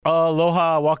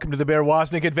Aloha, welcome to the Bear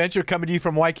Wozniak Adventure, coming to you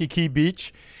from Waikiki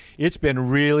Beach. It's been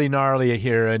really gnarly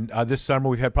here, and this summer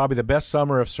we've had probably the best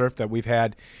summer of surf that we've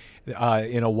had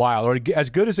in a while, or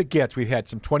as good as it gets. We've had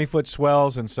some 20-foot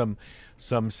swells and some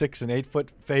 6 and 8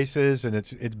 foot faces, and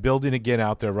it's building again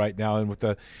out there right now. And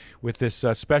with this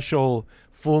special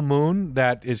full moon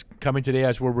that is coming today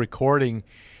as we're recording,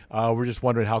 we're just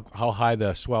wondering how high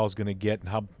the swell is going to get and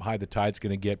how high the tide's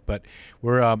going to get. But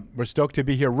we're stoked to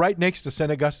be here right next to St.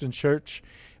 Augustine Church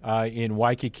in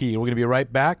Waikiki. We're going to be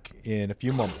right back in a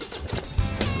few moments.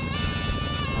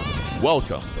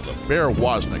 Welcome to the Bear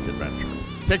Wozniak Adventure.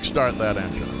 Kickstart that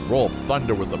engine and roll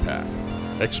thunder with the pack.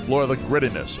 Explore the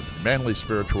grittiness of manly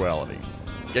spirituality.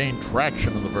 Gain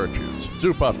traction in the virtues.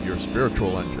 Soup up your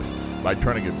spiritual engine by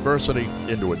turning adversity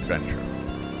into adventure.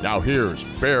 Now here's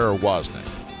Bear Wozniak.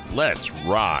 Let's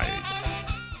ride.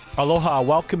 Aloha,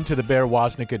 welcome to the Bear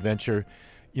Wozniak Adventure.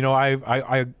 You know,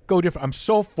 I go different. I'm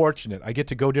so fortunate. I get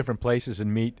to go different places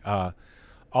and meet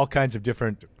all kinds of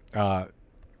different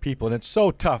people, and it's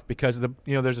so tough because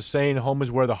there's a saying, "Home is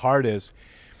where the heart is,"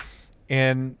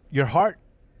 and your heart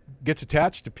gets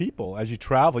attached to people as you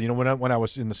travel. You know, when I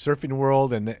was in the surfing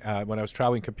world and when I was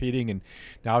traveling, competing, and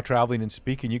now traveling and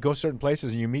speaking, you go certain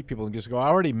places and you meet people and just go, I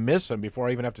already miss them before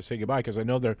I even have to say goodbye because I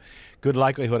know they're good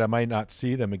likelihood I might not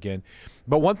see them again.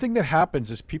 But one thing that happens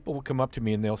is people will come up to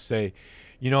me and they'll say,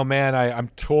 you know, man, I'm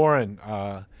torn.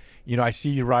 You know, I see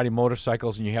you riding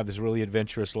motorcycles and you have this really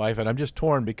adventurous life, and I'm just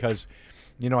torn because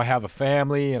you know, I have a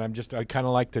family, and I kind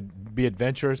of like to be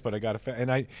adventurous, but I got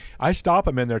and I stop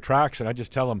them in their tracks, and I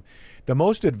just tell them, the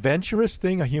most adventurous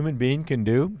thing a human being can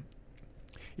do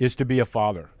is to be a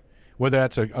father, whether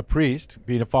that's a priest,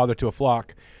 being a father to a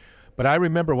flock. But I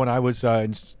remember when I was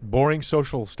in boring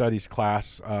social studies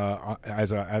class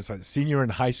as a senior in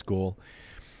high school,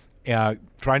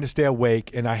 trying to stay awake,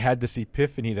 and I had this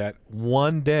epiphany that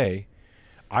one day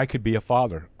I could be a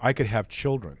father. I could have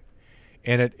children.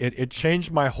 And it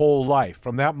changed my whole life.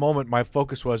 From that moment, my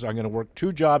focus was I'm going to work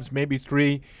 2 jobs, maybe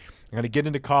 3. I'm going to get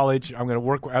into college. I'm going to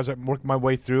work as I work my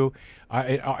way through.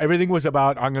 Everything was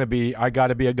about I got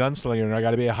to be a gunslinger, and I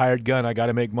got to be a hired gun. I got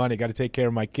to make money. I got to take care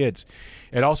of my kids.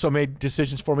 It also made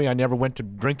decisions for me. I never went to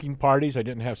drinking parties. I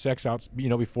didn't have sex out,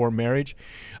 before marriage.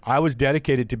 I was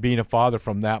dedicated to being a father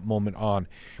from that moment on.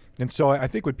 And so I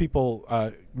think when people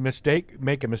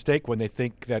make a mistake when they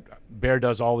think that Bear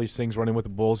does all these things, running with the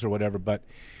bulls or whatever, but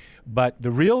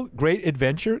the real great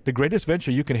adventure, the greatest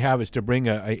adventure you can have, is to bring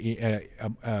a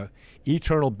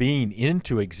eternal being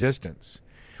into existence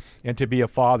and to be a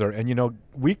father. And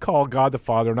we call God the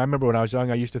Father, and I remember when I was young,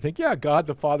 I used to think, yeah, God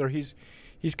the Father, he's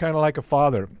kind of like a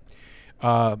father.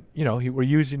 We're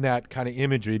using that kind of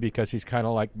imagery because he's kind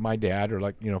of like my dad, or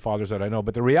like fathers that I know.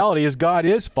 But the reality is, God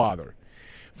is Father.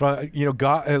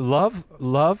 God,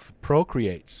 love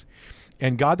procreates,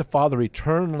 and God the Father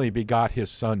eternally begot His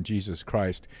Son Jesus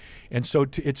Christ, and so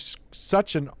it's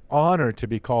such an honor to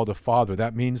be called a father.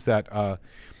 That means that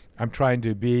I'm trying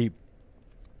to be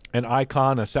an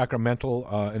icon, a sacramental,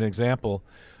 an example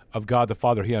of God the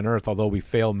Father here on earth, although we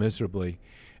fail miserably.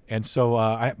 And so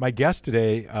my guest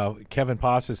today, Kevin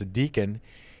Paas, is a deacon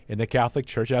in the Catholic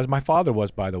Church, as my father was,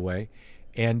 by the way.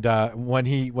 And when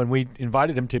we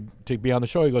invited him to be on the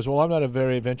show, he goes, well, I'm not a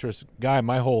very adventurous guy.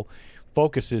 My whole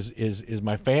focus is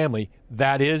my family.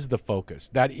 That is the focus.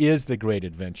 That is the great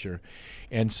adventure.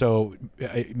 And so,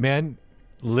 men,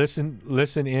 listen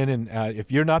in. And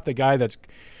if you're not the guy that's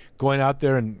going out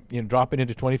there and dropping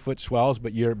into 20-foot swells,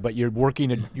 but you're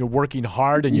working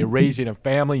hard, and you're raising a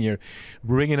family, and you're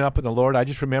bringing up in the Lord. I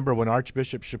just remember when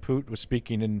Archbishop Chaput was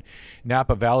speaking in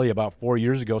Napa Valley about 4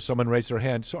 years ago, someone raised their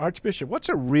hand. So, Archbishop, what's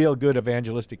a real good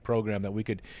evangelistic program that we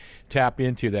could tap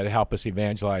into that help us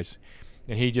evangelize?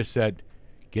 And he just said,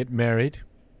 get married,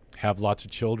 have lots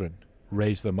of children,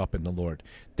 raise them up in the Lord.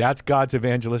 That's God's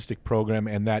evangelistic program,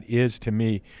 and that is, to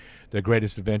me, the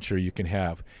greatest adventure you can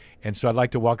have. And so I'd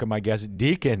like to welcome my guest,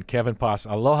 Deacon Kevin Paas.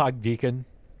 Aloha, Deacon.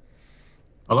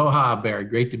 Aloha, Barry.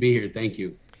 Great to be here. Thank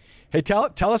you. Hey,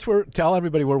 tell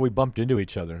everybody where we bumped into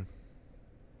each other.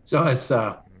 So it's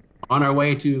on our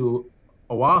way to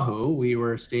Oahu. We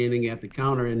were standing at the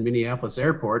counter in Minneapolis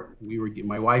Airport.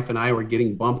 My wife and I were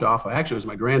getting bumped off. Actually, it was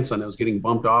my grandson that was getting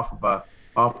bumped off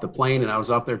the plane, and I was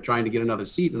up there trying to get another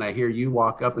seat, and I hear you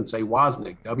walk up and say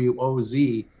Wozniak,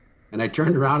 W-O-Z. And I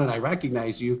turned around and I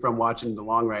recognized you from watching The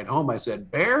Long Ride Home. I said,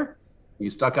 Bear? You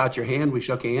stuck out your hand. We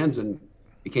shook hands and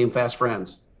became fast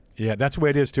friends. Yeah, that's the way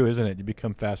it is too, isn't it? You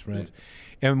become fast friends.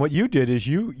 Yeah. And what you did is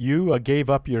you gave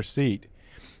up your seat.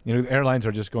 Airlines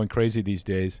are just going crazy these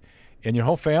days. And your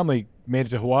whole family made it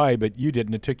to Hawaii, but you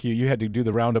didn't. It took you had to do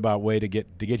the roundabout way to get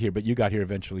here, but you got here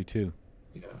eventually too.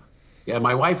 Yeah. Yeah,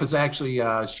 my wife is actually,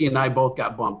 she and I both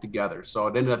got bumped together. So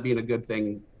it ended up being a good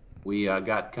thing. We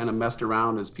got kind of messed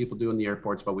around as people do in the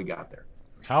airports, but we got there.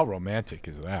 How romantic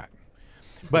is that?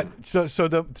 But so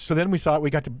then we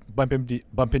got to bump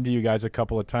into you guys a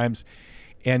couple of times,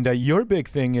 and your big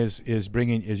thing is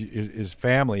bringing is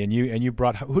family, and you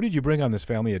brought, who did you bring on this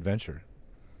family adventure?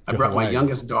 I brought my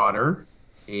youngest daughter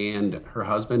and her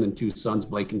husband and two sons,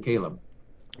 Blake and Caleb.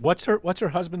 What's her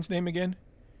husband's name again?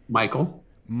 Michael.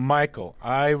 Michael.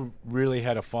 I really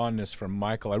had a fondness for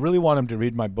Michael. I really want him to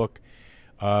read my book,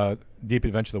 Deep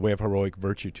Adventure: The Way of Heroic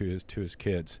Virtue, to his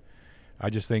kids. I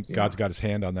just think God's got his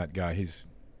hand on that guy. He's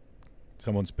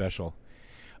someone special.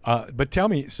 But tell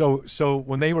me, so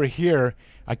when they were here,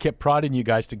 I kept prodding you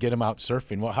guys to get them out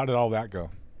surfing. Well, how did all that go?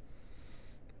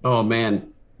 Oh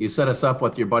man, you set us up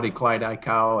with your buddy Clyde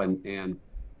Ikow, and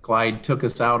Clyde took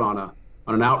us out on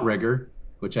an outrigger,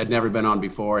 which I'd never been on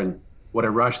before. And what a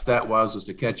rush that was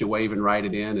to catch a wave and ride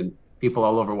it in, and people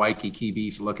all over Waikiki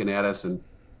Beach looking at us, and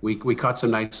we caught some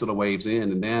nice little waves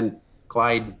in. And then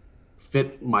Clyde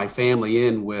fit my family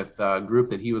in with a group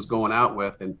that he was going out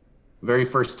with, and very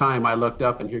first time I looked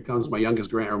up, and here comes my young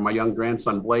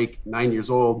grandson Blake, 9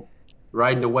 years old,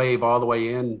 riding a wave all the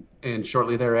way in, and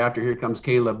shortly thereafter here comes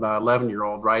Caleb,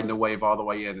 11-year-old, riding a wave all the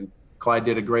way in. And Clyde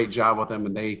did a great job with them,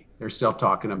 and they're still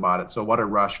talking about it. So what a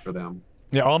rush for them.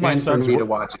 Yeah, all my sons to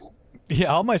watch it. Yeah,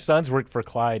 all my sons worked for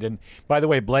Clyde, and by the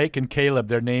way, Blake and Caleb,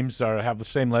 their names have the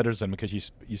same letters in them, because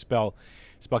you spell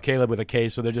Caleb with a K,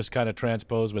 so they're just kind of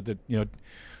transposed. But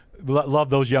love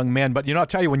those young men. But I'll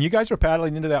tell you, when you guys were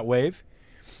paddling into that wave,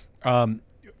 I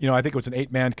think it was an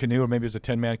 8-man canoe, or maybe it was a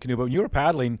 10-man canoe. But when you were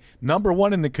paddling, number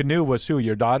one in the canoe was who?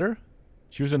 Your daughter?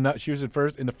 She was in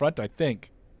the front, I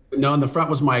think. No, in the front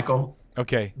was Michael.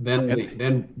 Okay. Then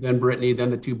Brittany, then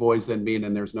the two boys, then me, and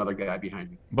then there's another guy behind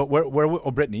me. But where?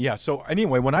 Oh, Brittany. Yeah. So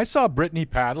anyway, when I saw Brittany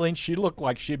paddling, she looked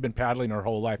like she'd been paddling her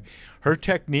whole life. Her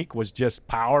technique was just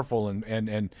powerful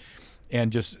and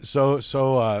just so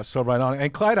right on.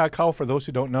 And Clyde Ikow, for those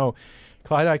who don't know,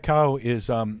 Clyde Ikow is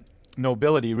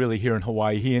nobility really here in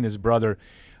Hawaii. He and his brother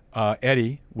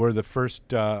Eddie were the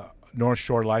first North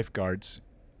Shore lifeguards.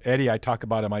 Eddie, I talk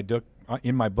about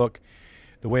in my book,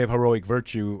 The Way of Heroic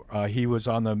Virtue. He was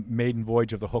on the maiden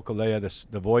voyage of the Hokulea,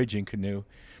 the voyaging canoe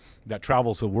that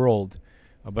travels the world.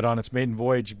 But on its maiden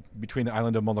voyage between the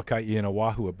island of Molokai and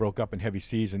Oahu, it broke up in heavy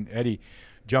seas, and Eddie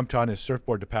jumped on his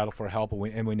surfboard to paddle for help,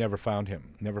 and we never found him.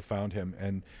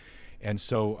 And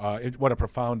so what a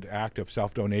profound act of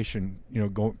self-donation,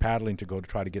 going paddling to go to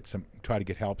try to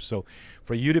get help. So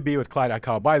for you to be with Clyde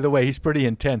Ikow, by the way, he's pretty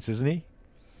intense, isn't he?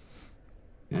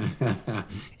 Yeah,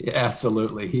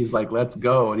 absolutely. He's like, let's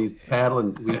go, and he's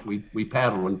paddling. We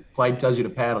paddle. When Clyde tells you to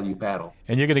paddle, you paddle.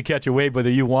 And you're going to catch a wave whether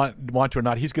you want to or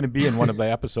not. He's going to be in one of the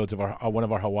episodes of one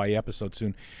of our Hawaii episodes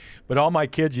soon. But all my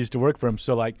kids used to work for him,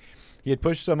 so like he'd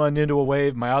push someone into a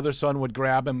wave, my other son would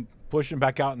grab him, push him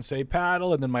back out, and say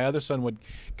paddle, and then my other son would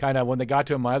when they got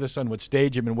to him, my other son would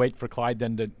stage him and wait for Clyde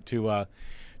then to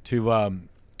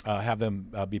have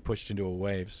them be pushed into a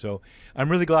wave. So I'm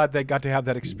really glad they got to have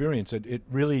that experience. It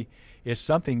really is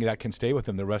something that can stay with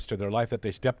them the rest of their life, that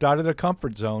they stepped out of their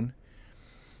comfort zone.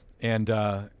 And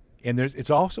it's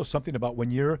also something about when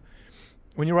you're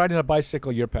riding a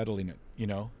bicycle, you're pedaling it,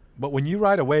 But when you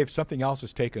ride a wave, something else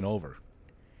is taken over.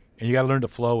 And you got to learn to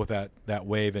flow with that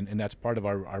wave. And that's part of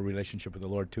our relationship with the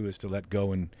Lord, too, is to let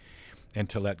go and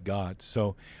to let God.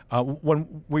 So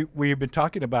when we've been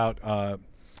talking about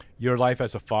your life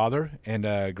as a father and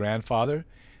a grandfather,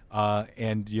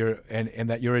 and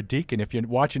that you're a deacon. If you're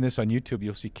watching this on YouTube,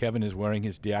 you'll see Kevin is wearing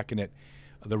his diaconate,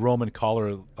 the Roman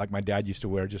collar like my dad used to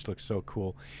wear. Just looks so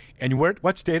cool. And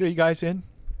what state are you guys in?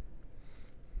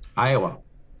 Iowa,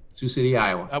 Sioux City,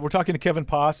 Iowa. We're talking to Kevin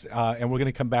Poss, and we're going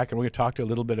to come back and we're going to talk to a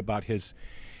little bit about his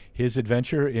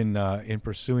adventure in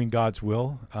pursuing God's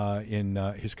will, in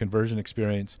his conversion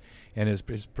experience, and his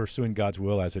pursuing God's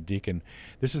will as a deacon.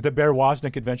 This is the Bear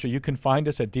Wozniak Adventure. You can find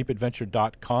us at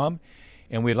deepadventure.com,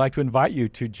 and we'd like to invite you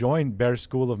to join Bear's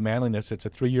School of Manliness. It's a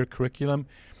 3-year curriculum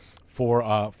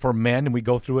for men, and we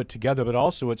go through it together, but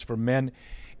also it's for men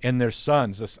and their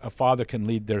sons. A father can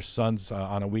lead their sons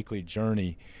on a weekly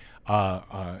journey,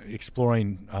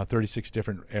 exploring 36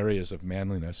 different areas of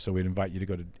manliness. So we'd invite you to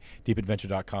go to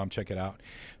deepadventure.com, check it out.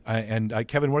 And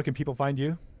Kevin, where can people find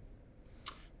you?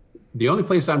 The only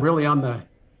place I'm really on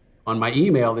my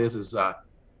email is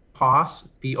POSSK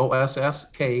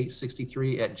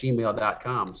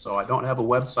 63@gmail.com. So I don't have a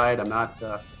website. I'm not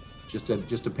just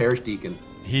a parish deacon.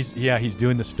 He's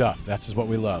doing the stuff. That's what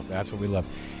we love. That's what we love.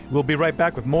 We'll be right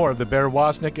back with more of the Bear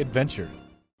Wozniak Adventure.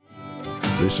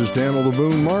 This is Daniel the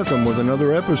Boone Markham with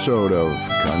another episode of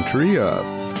Country Up.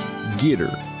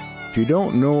 getter. If you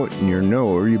don't know it in your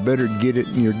knower, you better get it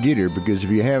in your getter, because if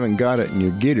you haven't got it in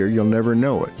your getter, you'll never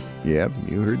know it. Yep,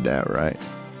 you heard that right.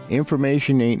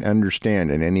 Information ain't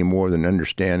understanding any more than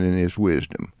understanding is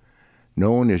wisdom.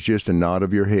 Knowing is just a nod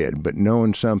of your head, but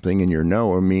knowing something in your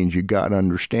knower means you got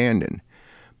understanding.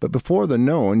 But before the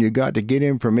knowing, you got to get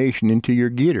information into your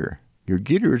getter. Your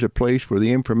getter is a place where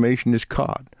the information is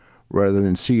caught, rather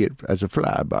than see it as a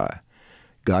flyby.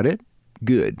 Got it?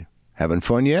 Good. Having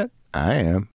fun yet? I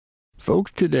am.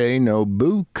 Folks today know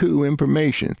buku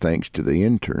information thanks to the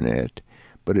internet,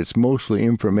 but it's mostly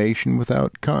information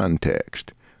without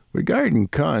context. Regarding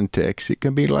context, it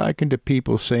can be likened to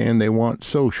people saying they want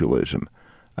socialism.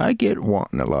 I get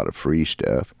wanting a lot of free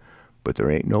stuff, but there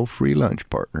ain't no free lunch,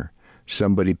 partner.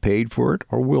 Somebody paid for it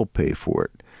or will pay for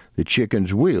it. The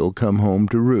chickens will come home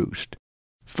to roost.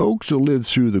 Folks who lived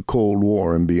through the Cold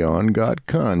War and beyond got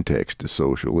context to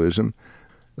socialism.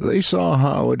 They saw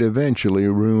how it eventually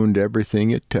ruined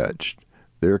everything it touched.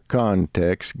 Their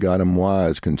context got 'em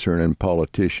wise concerning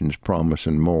politicians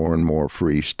promising more and more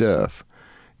free stuff.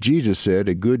 Jesus said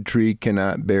a good tree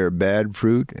cannot bear bad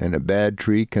fruit, and a bad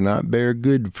tree cannot bear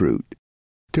good fruit.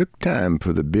 Took time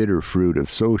for the bitter fruit of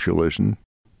socialism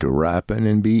to ripen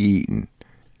and be eaten.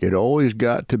 It always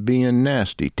got to being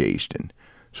nasty tasting.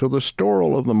 So the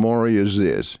story of the Maury is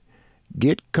this: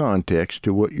 get context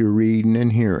to what you're reading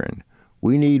and hearing.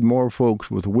 We need more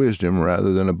folks with wisdom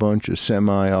rather than a bunch of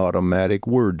semi-automatic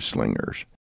word slingers.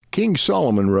 King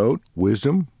Solomon wrote,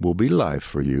 "Wisdom will be life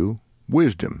for you.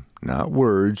 Wisdom, not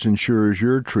words, ensures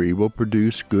your tree will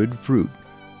produce good fruit.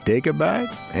 Take a bite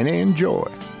and enjoy."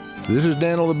 This is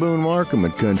Daniel the Boone Markham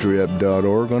at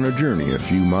CountryUp.org on a journey a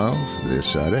few miles this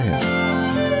side of heaven.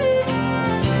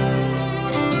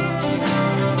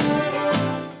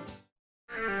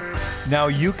 Now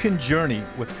you can journey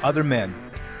with other men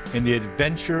in the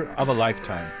adventure of a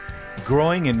lifetime,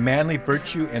 growing in manly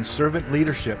virtue and servant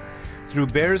leadership through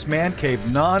Bear's Man Cave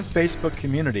non-Facebook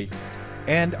community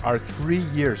and our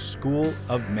 3-year School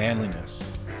of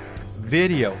Manliness.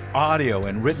 Video, audio,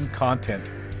 and written content,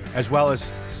 as well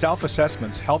as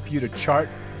self-assessments, help you to chart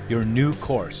your new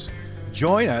course.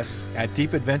 Join us at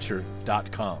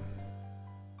deepadventure.com.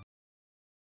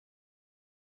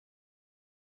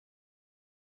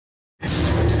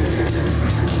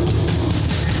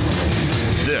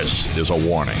 This is a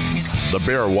warning. The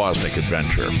Bear Wozniak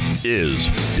adventure is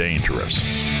dangerous.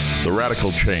 The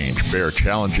radical change Bear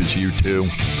challenges you to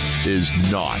is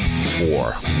not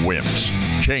for wimps.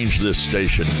 Change this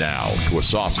station now to a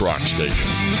soft rock station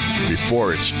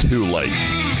before it's too late.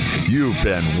 You've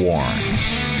been warned.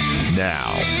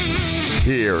 Now,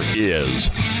 here is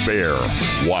Bear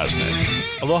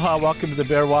Wozniak. Aloha, welcome to the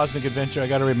Bear Wozniak adventure. I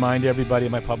got to remind everybody,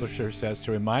 my publisher says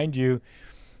to remind you,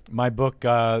 my book,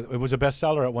 it was a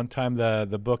bestseller at one time,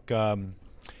 the book,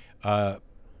 A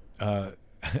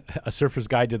Surfer's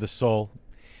Guide to the Soul,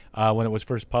 when it was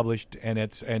first published,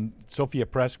 and Sophia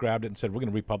Press grabbed it and said, we're going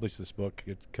to republish this book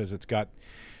because it's got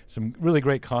some really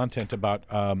great content about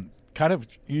kind of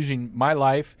using my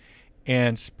life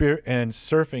and spirit and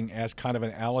surfing as kind of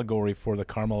an allegory for the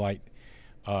Carmelite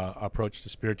approach to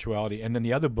spirituality. And then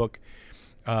the other book,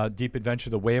 Deep Adventure,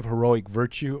 The Way of Heroic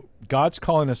Virtue. God's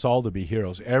calling us all to be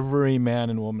heroes. Every man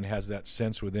and woman has that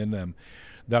sense within them,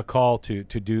 that call to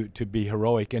be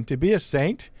heroic. And to be a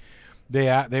saint,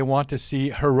 they want to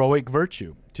see heroic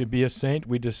virtue. To be a saint,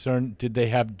 we discern, did they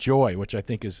have joy, which I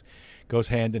think goes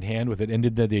hand in hand with it, and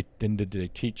did they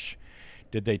teach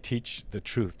the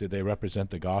truth? Did they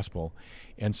represent the gospel?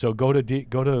 And so go to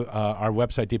our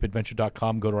website,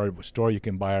 deepadventure.com. Go to our store. You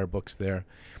can buy our books there.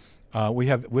 We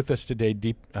have with us today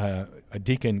a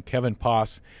deacon, Kevin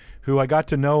Poss, who I got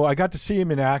to see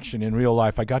him in action in real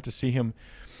life. I got to see him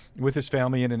with his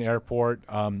family in an airport,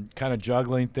 kind of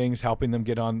juggling things, helping them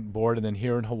get on board, and then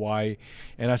here in Hawaii.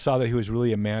 And I saw that he was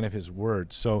really a man of his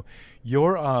word. So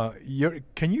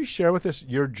can you share with us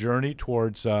your journey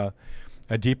towards a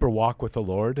deeper walk with the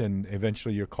Lord and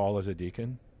eventually your call as a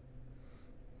deacon?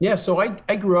 Yeah, so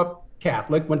I grew up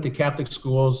Catholic, went to Catholic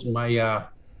schools. My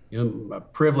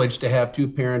privileged to have two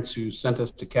parents who sent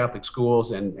us to Catholic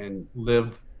schools and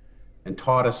lived and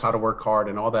taught us how to work hard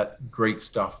and all that great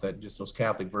stuff, that just those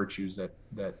Catholic virtues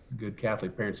that good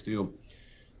Catholic parents do.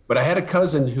 But I had a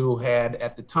cousin who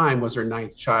at the time, was her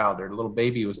 9th child. Her little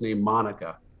baby was named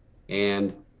Monica.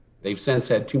 And they've since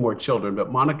had 2 more children,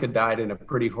 but Monica died in a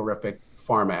pretty horrific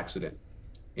farm accident.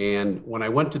 And when I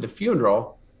went to the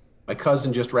funeral, my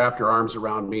cousin just wrapped her arms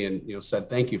around me and said,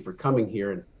 "Thank you for coming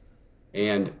here."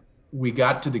 And we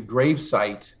got to the grave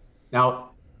site.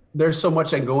 Now, there's so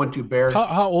much I can go into, Bear.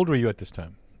 How old were you at this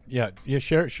time? Yeah,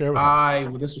 share with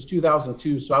us. This was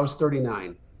 2002, so I was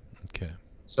 39. Okay.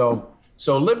 So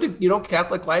lived a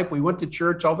Catholic life. We went to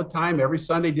church all the time, every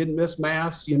Sunday, didn't miss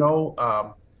mass.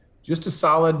 Just a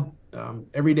solid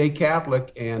everyday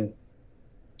Catholic. And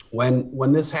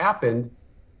when this happened,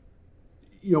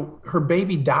 her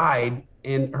baby died,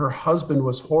 and her husband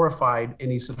was horrified,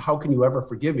 and he said, "How can you ever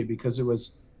forgive me?" Because it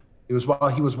was while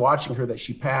he was watching her that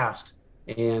she passed.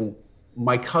 And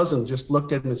my cousin just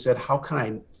looked at him and said, "How can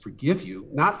I forgive you?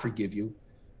 Not forgive you?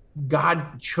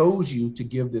 God chose you to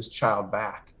give this child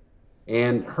back."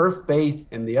 And her faith,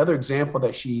 and the other example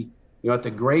that she, at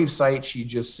the gravesite, she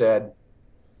just said,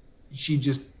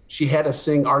 she had to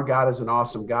sing "Our God is an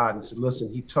Awesome God," and said,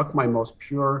 "Listen, he took my most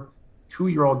pure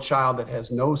 2-year-old child that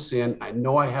has no sin. I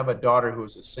know I have a daughter who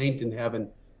is a saint in heaven."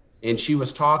 And she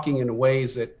was talking in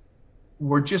ways that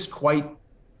were just quite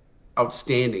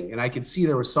outstanding. And I could see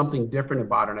there was something different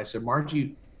about her. And I said,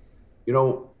 "Margie,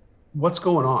 what's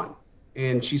going on?"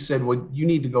 And she said, "Well, you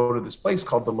need to go to this place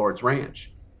called the Lord's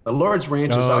Ranch." The Lord's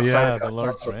Ranch is outside of El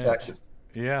Paso, Texas.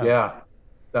 Yeah. Yeah.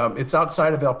 It's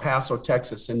outside of El Paso,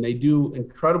 Texas, and they do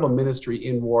incredible ministry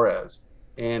in Juarez.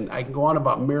 And I can go on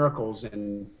about miracles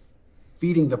and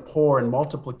feeding the poor and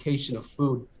multiplication of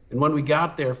food. And when we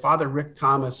got there, Father Rick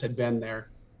Thomas had been there,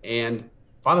 and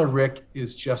Father Rick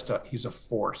is he's a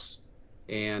force.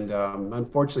 And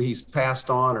unfortunately, he's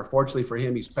passed on, or fortunately for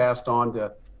him, he's passed on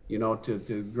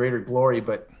to greater glory.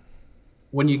 But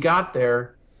when you got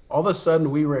there, all of a sudden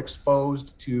we were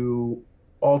exposed to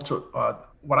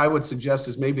what I would suggest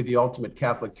is maybe the ultimate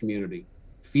Catholic community: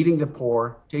 feeding the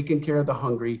poor, taking care of the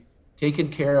hungry, taking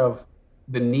care of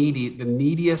the needy, the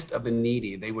neediest of the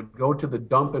needy. They would go to the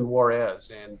dump in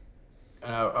Juarez, and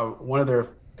one of their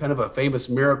kind of a famous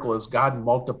miracle is God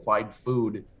multiplied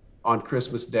food on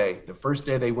Christmas Day. The first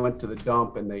day they went to the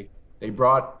dump, and they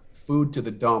brought food to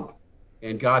the dump,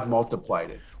 and God multiplied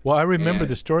it. Well, I remember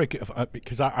the story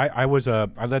because I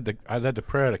led the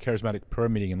prayer at a charismatic prayer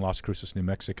meeting in Las Cruces, New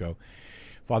Mexico.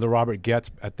 Father Robert Getz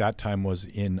at that time was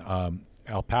in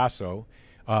El Paso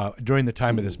during the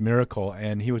time of this miracle,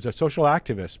 and he was a social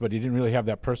activist, but he didn't really have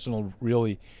that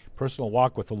really personal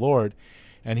walk with the Lord.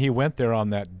 And he went there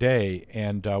on that day,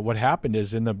 and what happened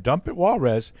is in the dump at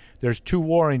Juarez, there's 2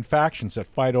 warring factions that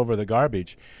fight over the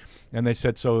garbage. And they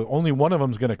said, so only one of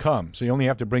them is going to come, so you only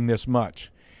have to bring this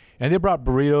much. And they brought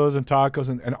burritos and tacos,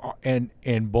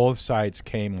 and both sides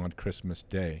came on Christmas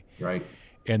Day. Right.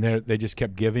 And they just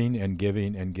kept giving and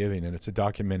giving and giving, and it's a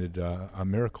documented a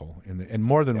miracle, and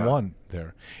more than one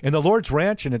there. And the Lord's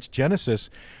Ranch in its genesis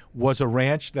was a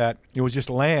ranch that it was just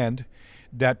land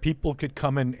that people could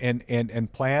come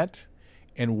and plant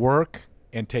and work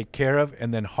and take care of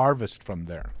and then harvest from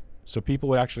there. So people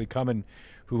would actually come and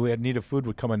who had need of food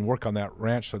would come and work on that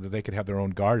ranch so that they could have their own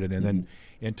garden. And then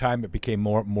in time it became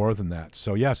more than that.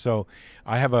 So yeah, so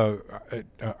I have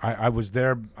I was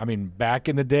there, I mean, back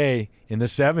in the day in the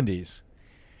 70s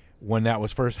when that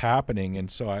was first happening. And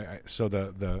so so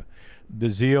the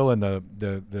zeal and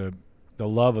the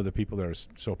love of the people there is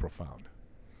so profound.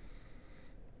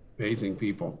 Amazing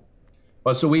people.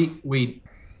 Well, so we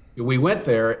went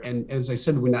there, and as I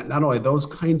said, we not only those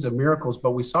kinds of miracles,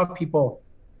 but we saw people.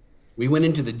 We went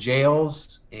into the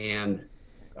jails, and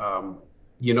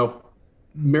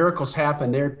miracles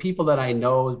happened there. People that I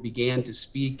know began to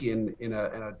speak in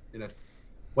a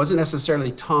wasn't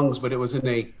necessarily tongues, but it was in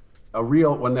a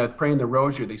real, when they're praying the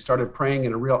rosary, they started praying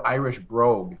in a real Irish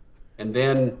brogue, and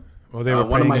then they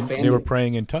were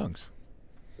praying in tongues.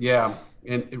 Yeah,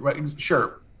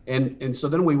 sure. And so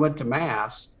then we went to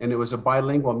Mass, and it was a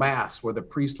bilingual Mass where the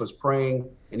priest was praying,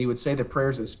 and he would say the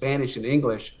prayers in Spanish and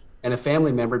English, and a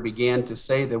family member began to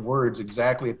say the words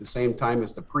exactly at the same time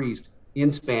as the priest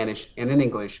in Spanish and in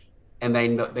English, and they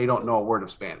don't know a word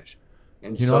of Spanish.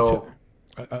 And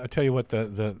I'll tell you what,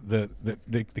 the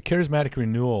charismatic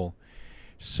renewal,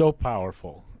 so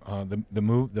powerful.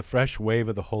 The fresh wave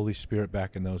of the Holy Spirit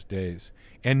back in those days,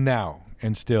 and now,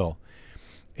 and still.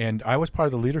 And I was part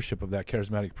of the leadership of that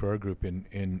charismatic prayer group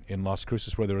in Las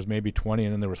Cruces, where there was maybe 20,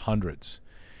 and then there was hundreds.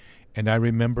 And I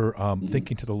remember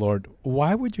thinking to the Lord,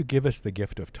 why would you give us the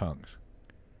gift of tongues?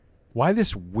 Why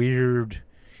this weird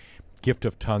gift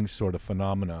of tongues sort of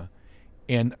phenomena?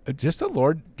 And just the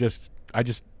Lord, I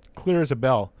just clear as a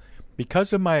bell,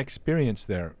 because of my experience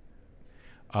there,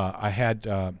 I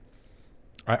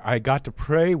got to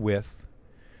pray with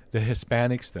the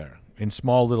Hispanics there in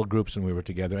small little groups when we were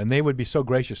together, and they would be so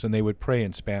gracious, and they would pray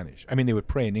in Spanish. I mean, they would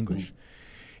pray in English,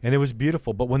 and it was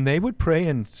beautiful. But when they would pray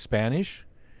in Spanish,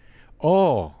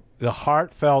 the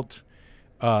heartfelt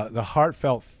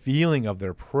feeling of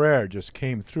their prayer just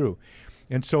came through.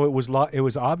 And so it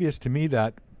was obvious to me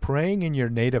that praying in your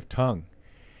native tongue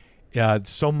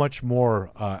so much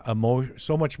more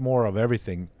so much more of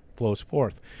everything flows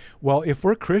forth. Well, if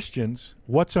we're Christians,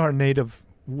 what's our native?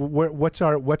 What's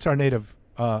our native?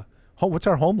 What's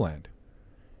our homeland?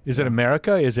 Is it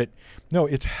America? Is it? No,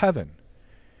 it's heaven.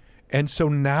 And so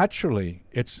naturally,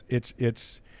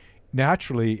 it's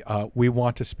naturally we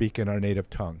want to speak in our native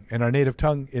tongue, and our native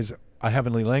tongue is a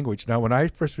heavenly language. Now, when I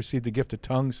first received the gift of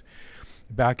tongues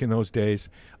back in those days,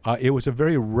 it was a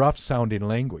very rough-sounding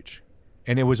language,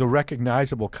 and it was a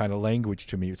recognizable kind of language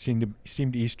to me. It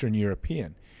seemed Eastern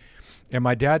European. And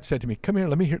my dad said to me, "Come here,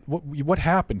 let me hear what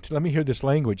happened. Let me hear this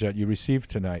language that you received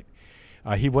tonight."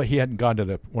 He hadn't gone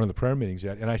to one of the prayer meetings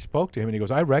yet, and I spoke to him, and he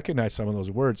goes, "I recognize some of those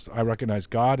words. I recognize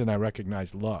God, and I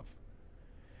recognize love,"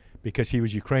 because he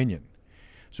was Ukrainian.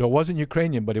 So it wasn't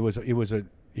Ukrainian, but it was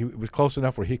close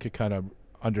enough where he could kind of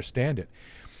understand it.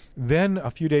 Then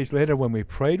a few days later, when we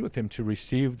prayed with him to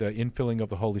receive the infilling of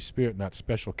the Holy Spirit in that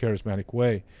special charismatic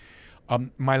way,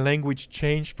 my language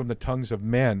changed from the tongues of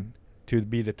men to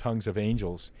be the tongues of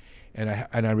angels, and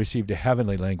I received a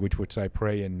heavenly language, which I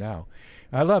pray in now.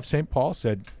 I love, St. Paul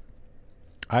said,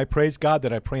 "I praise God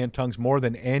that I pray in tongues more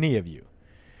than any of you,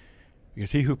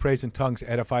 because he who prays in tongues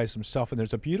edifies himself." And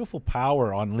there's a beautiful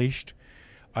power unleashed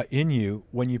in you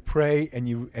when you pray and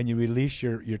you release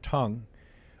your tongue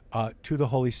to the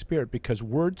Holy Spirit, because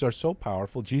words are so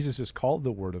powerful. Jesus is called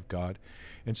the Word of God.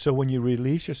 And so when you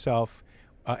release yourself,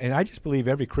 and I just believe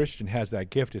every Christian has that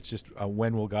gift. It's just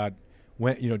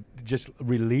just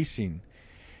releasing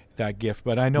that gift.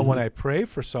 But I know when I pray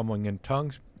for someone in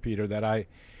tongues, Peter, that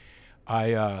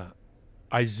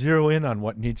I zero in on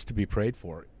what needs to be prayed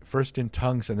for, first in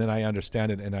tongues, and then I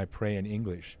understand it and I pray in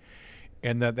English.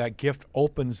 And that gift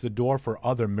opens the door for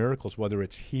other miracles, whether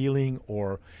it's healing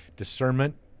or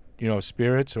discernment,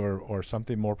 spirits or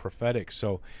something more prophetic.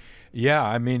 So, yeah,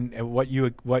 I mean,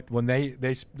 when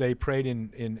they prayed in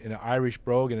an Irish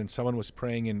brogue, and then someone was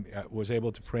praying and was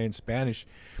able to pray in Spanish,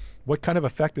 what kind of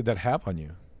effect did that have on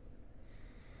you?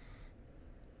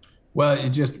 Well, it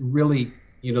just really,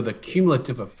 the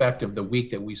cumulative effect of the week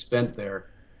that we spent there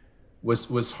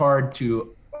was hard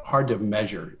to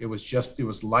measure. It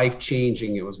was life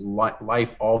changing. It was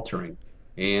life altering,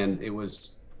 and it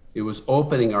was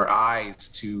opening our eyes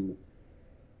to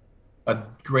a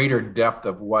greater depth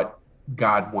of what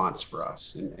God wants for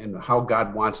us, and how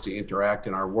God wants to interact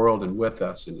in our world and with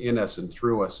us and in us and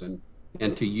through us, and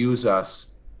to use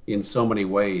us in so many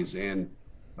ways. And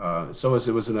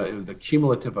the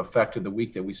cumulative effect of the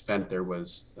week that we spent there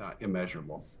was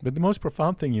immeasurable. But the most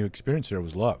profound thing you experienced there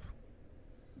was love.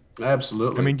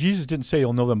 Absolutely. I mean, Jesus didn't say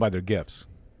you'll know them by their gifts.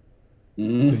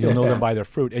 You'll know them by their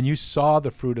fruit. And you saw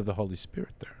the fruit of the Holy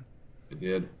Spirit there. I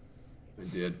did.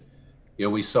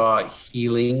 We saw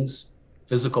healings,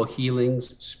 physical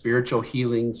healings, spiritual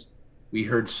healings. We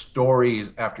heard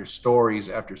stories after stories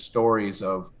after stories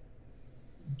of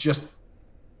just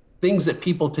things that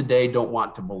people today don't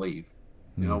want to believe,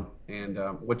 and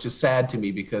which is sad to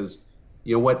me, because,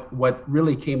 what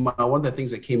really came out, one of the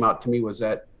things that came out to me was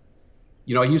that,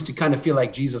 I used to kind of feel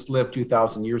like Jesus lived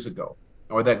 2,000 years ago,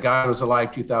 or that God was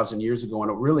alive 2,000 years ago. And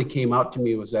what really came out to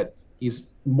me was that he's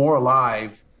more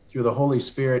alive through the Holy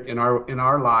Spirit in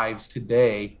our lives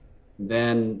today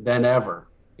than ever.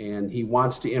 And he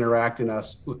wants to interact in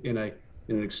us in an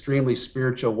extremely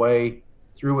spiritual way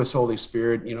through his Holy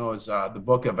Spirit. As the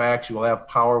book of Acts, you will have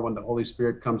power when the Holy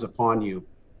Spirit comes upon you.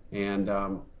 And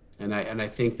I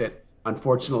think that,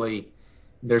 unfortunately,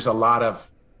 there's a lot of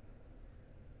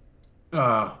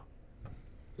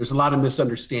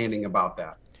misunderstanding about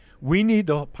that. We need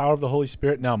the power of the Holy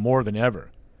Spirit now more than ever.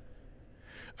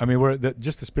 I mean,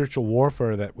 just the spiritual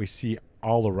warfare that we see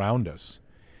all around us.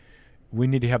 We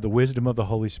need to have the wisdom of the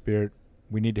Holy Spirit.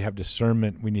 We need to have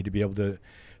discernment. We need to be able to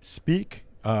speak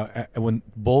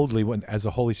boldly as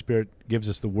the Holy Spirit gives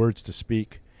us the words to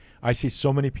speak. I see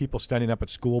so many people standing up at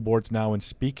school boards now and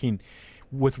speaking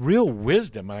with real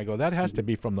wisdom, and I go, that has to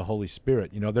be from the Holy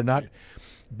Spirit. They're not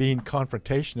being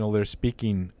confrontational. They're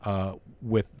speaking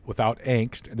without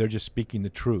angst. They're just speaking the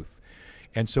truth.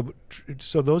 And so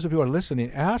those of you who are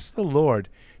listening, ask the Lord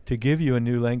to give you a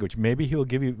new language. Maybe he'll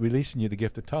release in you the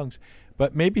gift of tongues,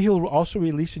 but maybe he'll also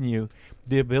release in you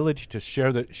the ability to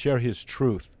share his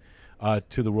truth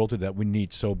to the world that we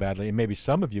need so badly. And maybe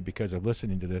some of you, because of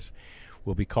listening to this,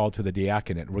 will be called to the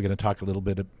diaconate. We're going to talk a little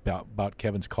bit about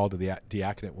Kevin's call to the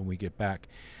diaconate when we get back.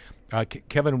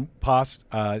 Kevin Post,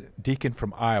 deacon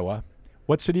from Iowa.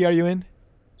 What city are you in?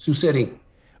 Sioux City.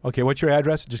 Okay, what's your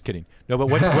address? Just kidding. No, but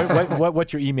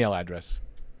what's your email address?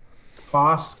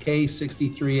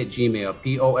 POSK63@gmail.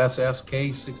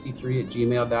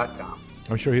 POSSK63@gmail.com.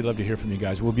 I'm sure he'd love to hear from you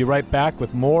guys. We'll be right back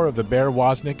with more of the Bear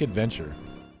Wozniak Adventure.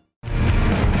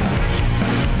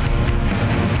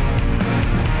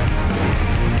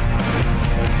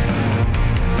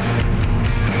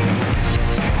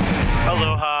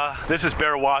 This is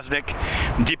Bear Wozniak,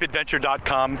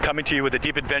 deepadventure.com, coming to you with a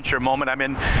Deep Adventure moment. I'm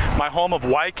in my home of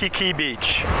Waikiki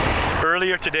Beach.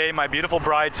 Earlier today, my beautiful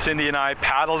bride Cindy and I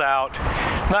paddled out,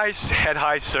 nice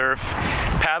head-high surf,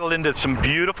 paddled into some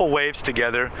beautiful waves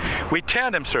together. We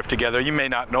tandem surf together. You may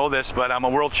not know this, but I'm a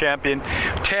world champion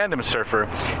tandem surfer.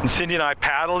 And Cindy and I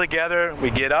paddle together,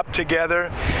 we get up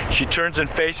together, she turns and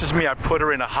faces me, I put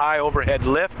her in a high overhead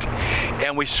lift,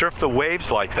 and we surf the waves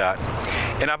like that.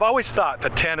 And I've always thought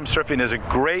that tandem surfing is a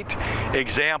great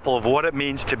example of what it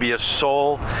means to be a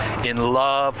soul in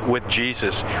love with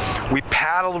Jesus. We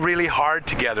paddle really hard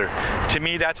together. To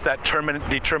me, that's that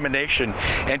determination.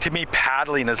 And to me,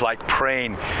 paddling is like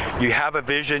praying. You have a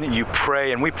vision, you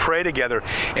pray, and we pray together.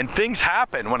 And things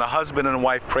happen when a husband and a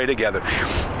wife pray together.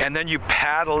 And then you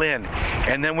paddle in,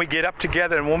 and then we get up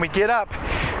together. And when we get up,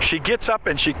 she gets up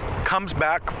and she comes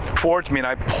back towards me, and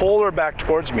I pull her back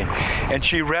towards me, and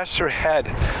she rests her head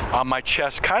on my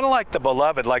chest, kind of like the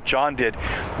beloved, like John did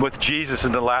with Jesus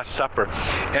in the Last Supper,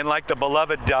 and like the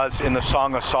beloved does in the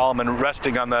Song of Solomon,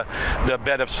 resting on the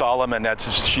bed of Solomon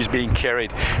as she's being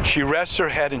carried. She rests her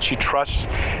head and she trusts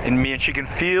in me, and she can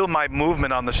feel my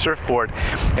movement on the surfboard,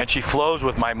 and she flows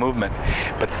with my movement.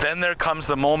 But then there comes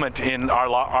the moment in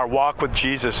our walk with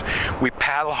Jesus. We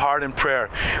paddle hard in prayer.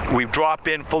 We drop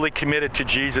in fully committed to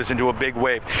Jesus into a big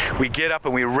wave. We get up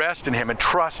and we rest in Him and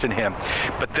trust in Him.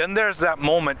 But then there's that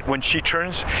moment when she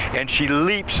turns and she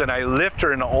leaps, and I lift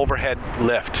her in an overhead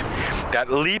lift.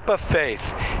 That leap of faith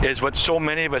is what so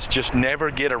many of us just never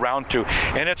get around to,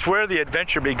 and it's where the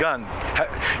adventure begun.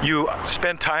 You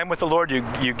spend time with the Lord,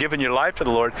 you've given your life to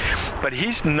the Lord, but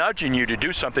He's nudging you to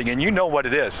do something, and you know what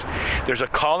it is. There's a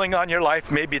calling on your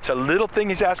life. Maybe it's a little thing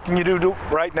He's asking you to do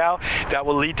right now that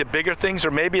will lead to bigger things,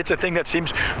 or maybe it's a thing that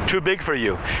seems too big for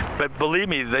you. But believe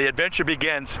me, the adventure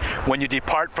begins when you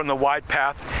depart from the wide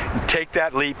path and take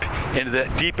that leap into the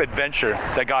deep adventure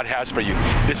that God has for you.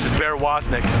 This is Bear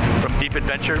Wozniak from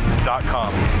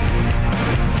deepadventure.com.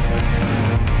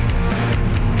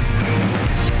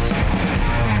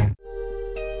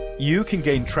 You can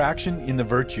gain traction in the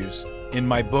virtues in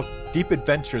my book, Deep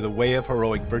Adventure, The Way of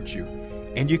Heroic Virtue.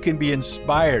 And you can be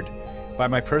inspired by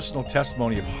my personal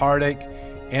testimony of heartache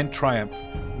and triumph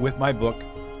with my book,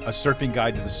 A Surfing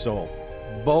Guide to the Soul.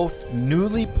 Both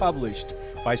newly published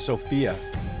by Sophia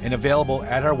and available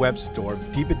at our web store,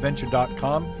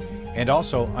 deepadventure.com, and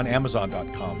also on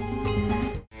amazon.com.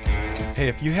 Hey,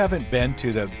 if you haven't been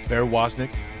to the Bear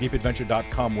Wozniak,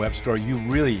 deepadventure.com web store, you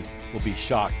really will be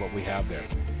shocked what we have there.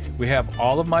 We have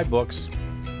all of my books,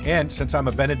 and since I'm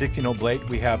a Benedictine Oblate,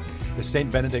 we have the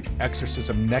St. Benedict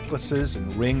exorcism necklaces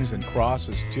and rings and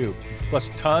crosses too, plus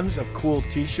tons of cool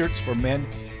t-shirts for men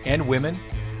and women,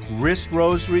 wrist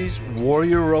rosaries,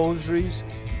 warrior rosaries,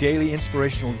 daily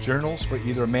inspirational journals for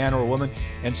either a man or a woman,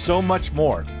 and so much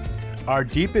more. Our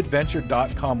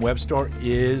deepadventure.com web store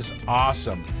is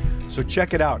awesome, so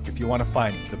check it out if you want to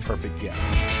find the perfect gift.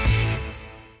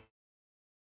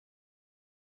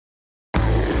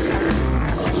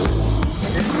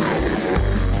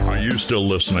 Are you still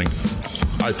listening?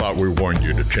 I thought we warned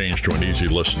you to change to an easy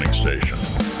listening station.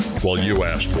 Well, you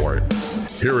asked for it.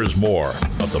 Here is more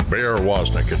of the Bear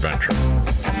Wozniak Adventure.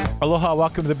 Aloha,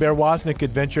 welcome to the Bear Wozniak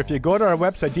Adventure. If you go to our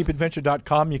website,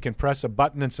 deepadventure.com, you can press a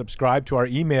button and subscribe to our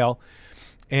email.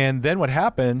 And then what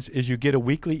happens is you get a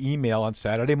weekly email on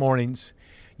Saturday mornings.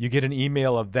 You get an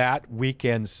email of that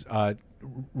weekend's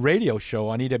radio show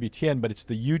on EWTN, but it's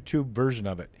the YouTube version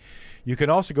of it. You can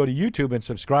also go to YouTube and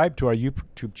subscribe to our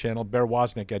YouTube channel, Bear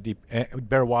Wozniak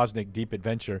Bear Wozniak Deep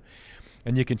Adventure,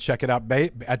 and you can check it out.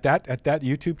 At that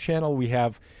YouTube channel, we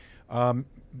have about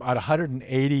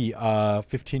 180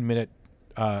 15-minute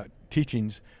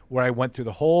teachings where I went through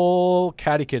the whole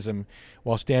catechism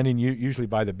while standing usually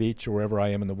by the beach or wherever I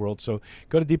am in the world. So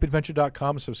go to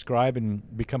deepadventure.com, subscribe, and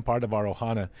become part of our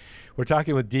Ohana. We're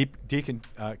talking with Deacon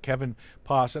Kevin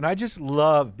Poss, and I just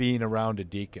love being around a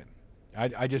deacon.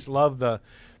 I just love the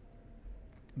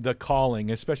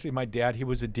calling, especially my dad. He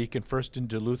was a deacon first in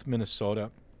Duluth,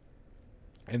 Minnesota,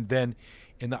 and then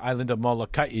in the island of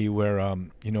Molokai, where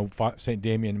St.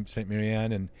 Damien and St.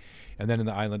 Marianne, and then in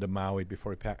the island of Maui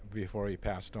before he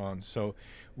passed on. So,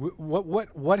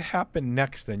 what happened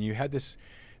next? Then you had this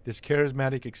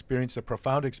charismatic experience, a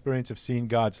profound experience of seeing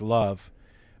God's love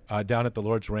down at the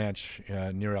Lord's Ranch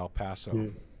near El Paso.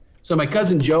 Mm. So my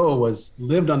cousin Joe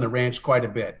lived on the ranch quite a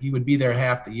bit. He would be there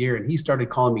half the year, and he started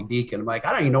calling me deacon. I'm like,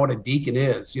 I don't even know what a deacon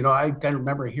is. I kind of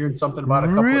remember hearing something about a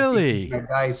couple of deacons in our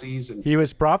diocese. And he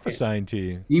was prophesying to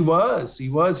you. He was. He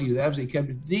absolutely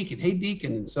kept deacon. Hey,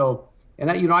 deacon. And so,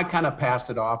 I kind of passed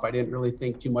it off. I didn't really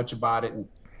think too much about it. And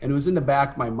it was in the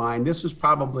back of my mind. This was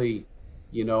probably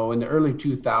in the early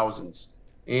 2000s.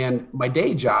 And my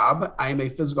day job, I'm a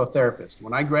physical therapist.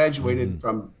 When I graduated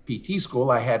from PT school,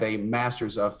 I had a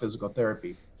master's of physical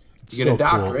therapy. To get a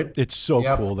doctorate. Cool. It's so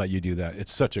cool that you do that.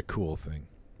 It's such a cool thing.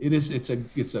 It is. It's a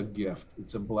gift.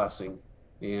 It's a blessing.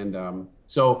 And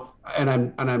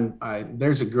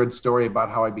there's a good story about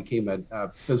how I became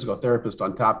a physical therapist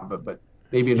on top of it, but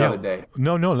maybe another day.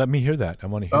 No, let me hear that. I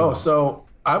want to hear that. So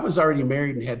I was already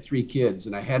married and had 3 kids,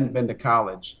 and I hadn't been to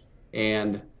college,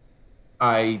 and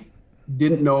I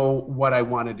didn't know what I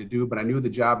wanted to do, but I knew the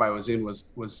job I was in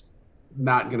was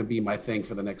not going to be my thing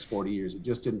for the next 40 years. It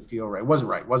just didn't feel right. It wasn't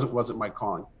right. It wasn't my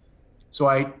calling. So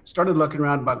I started looking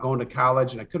around about going to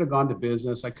college, and I could have gone to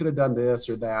business. I could have done this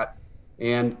or that.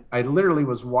 And I literally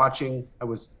was watching, I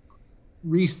was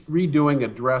redoing a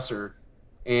dresser,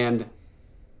 and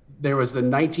there was the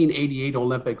 1988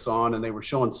 Olympics on, and they were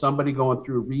showing somebody going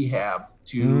through rehab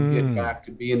to get back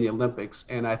to be in the Olympics.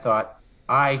 And I thought,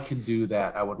 I could do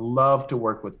that. I would love to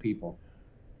work with people.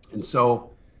 And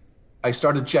so I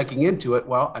started checking into it.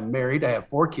 Well, I'm married. I have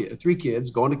 3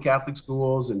 kids, going to Catholic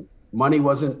schools, and money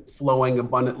wasn't flowing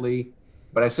abundantly.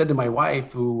 But I said to my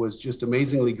wife, who was just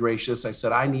amazingly gracious, I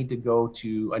said, I need to go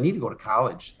to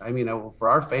college. I mean, for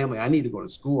our family, I need to go to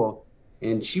school.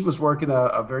 And she was working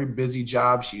a very busy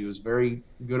job. She was very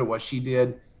good at what she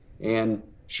did. And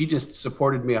she just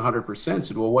supported me 100%,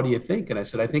 said, well, what do you think? And I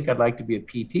said, I think I'd like to be a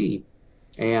PT.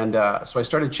 And so I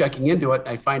started checking into it.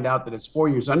 I find out that it's 4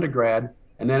 years undergrad.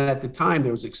 And then at the time,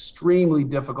 it was extremely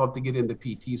difficult to get into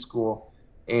PT school.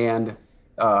 And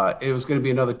it was going to be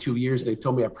another 2 years. They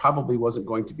told me I probably wasn't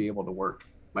going to be able to work.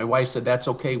 My wife said, that's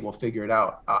okay. We'll figure it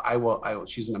out. I will.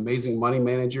 She's an amazing money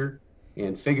manager,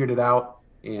 and figured it out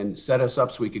and set us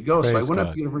up so we could go. Praise so I went God. up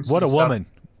to the University What a of woman.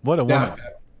 What a woman. Yeah,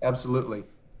 absolutely.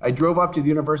 I drove up to the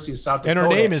University of South Dakota.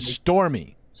 And her name is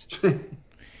Stormy.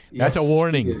 That's a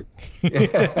warning.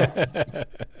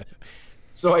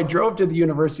 So I drove to the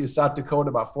University of South Dakota,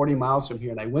 about 40 miles from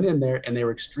here, and I went in there, and they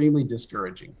were extremely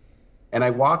discouraging. And I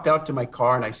walked out to my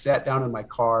car, and I sat down in my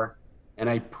car, and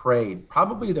I prayed.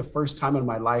 Probably the first time in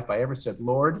my life I ever said,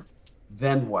 Lord,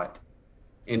 then what?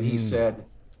 And he said,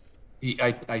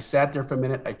 I sat there for a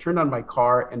minute. I turned on my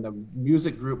car, and the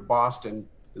music group Boston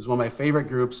is one of my favorite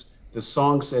groups. The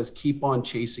song says, keep on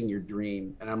chasing your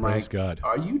dream. And I'm Praise like, God.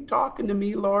 Are you talking to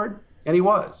me, Lord? And he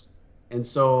was. And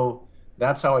so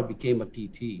that's how I became a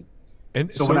PT.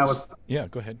 And so when I was,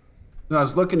 go ahead. When I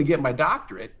was looking to get my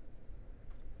doctorate,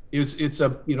 it's a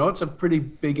pretty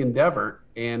big endeavor.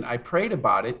 And I prayed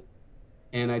about it,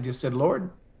 and I just said, Lord,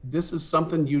 is this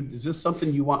something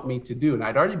you want me to do? And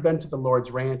I'd already been to the Lord's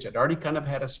ranch. I'd already kind of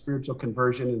had a spiritual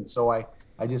conversion. And so I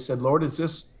just said, Lord, is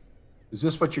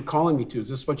this what you're calling me to? Is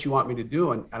this what you want me to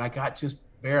do? And I got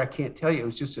I can't tell you, it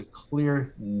was just a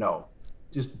clear no,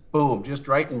 just boom, just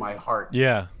right in my heart.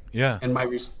 Yeah. Yeah. And my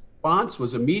response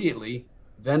was immediately,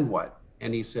 then what?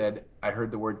 And he said, I heard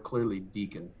the word clearly,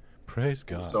 deacon. Praise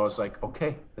God. And so I was like,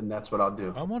 okay, then that's what I'll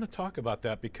do. I want to talk about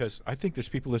that because I think there's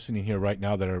people listening here right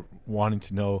now that are wanting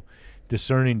to know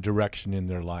discerning direction in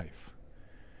their life.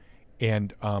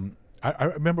 And I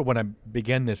remember when I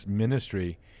began this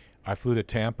ministry, I flew to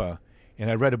Tampa, and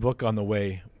I read a book on the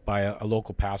way by a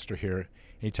local pastor here. And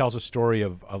he tells a story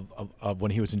of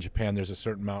when he was in Japan. There's a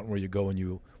certain mountain where you go and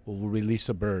you will release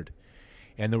a bird.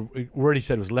 And the word he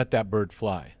said was, let that bird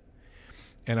fly.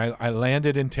 And I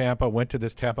landed in Tampa, went to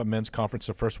this Tampa men's conference,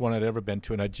 the first one I'd ever been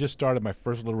to, and I just started my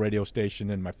first little radio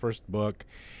station and my first book,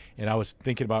 and I was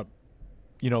thinking about,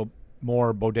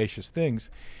 more bodacious things.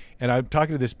 And I'm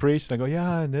talking to this priest, and I go,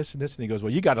 yeah, and this, and he goes,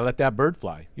 well, you got to let that bird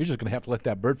fly. You're just going to have to let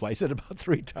that bird fly. He said it about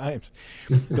 3 times.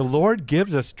 The Lord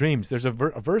gives us dreams. There's a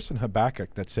verse in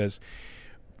Habakkuk that says,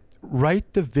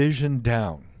 write the vision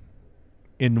down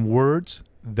in words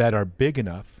that are big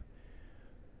enough,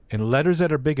 in letters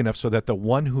that are big enough so that the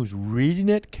one who's reading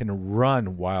it can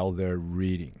run while they're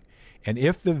reading. And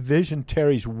if the vision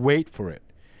tarries, wait for it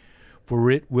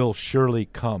will surely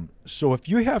come. So if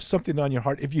you have something on your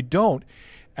heart, if you don't,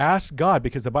 ask God,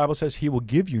 because the Bible says he will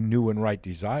give you new and right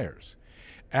desires.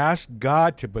 Ask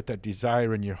God to put that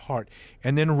desire in your heart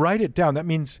and then write it down. That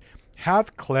means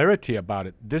have clarity about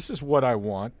it. This is what I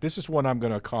want. This is when I'm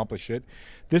going to accomplish it.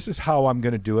 This is how I'm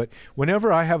going to do it.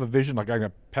 Whenever I have a vision, like I'm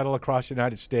going to pedal across the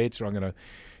United States, or I'm going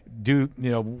to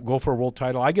go for a world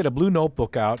title, I get a blue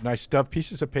notebook out and I stuff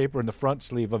pieces of paper in the front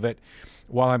sleeve of it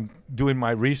while I'm doing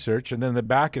my research. And then the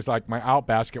back is like my out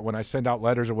basket when I send out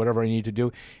letters or whatever I need to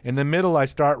do. In the middle, I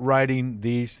start writing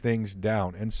these things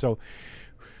down. And so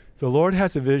the Lord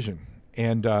has a vision.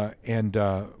 And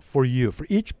for you, for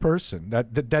each person,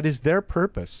 that is their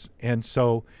purpose. And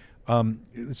so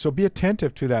So be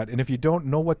attentive to that. And if you don't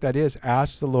know what that is,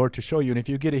 ask the Lord to show you. And if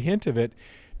you get a hint of it,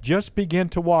 just begin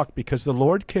to walk, because the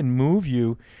Lord can move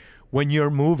you when you're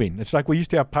moving. It's like we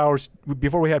used to have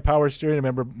before we had power steering. I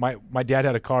remember my dad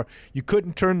had a car. You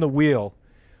couldn't turn the wheel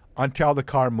until the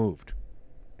car moved.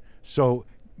 So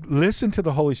listen to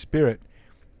the Holy Spirit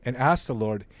and ask the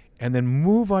Lord, and then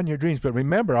move on your dreams. But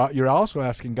remember, you're also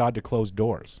asking God to close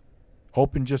doors.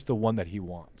 Open just the one that he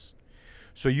wants.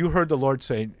 So you heard the Lord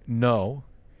say no.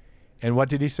 And what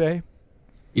did he say?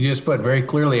 He just put very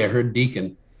clearly, I heard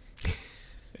deacon.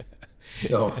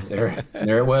 So there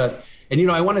it was.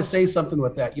 And, I want to say something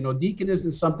with that. Deacon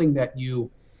isn't something that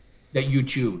you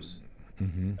choose.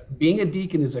 Mm-hmm. Being a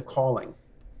deacon is a calling,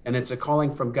 and it's a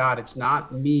calling from God. It's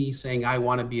not me saying I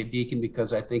want to be a deacon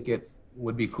because I think it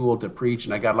would be cool to preach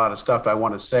and I got a lot of stuff I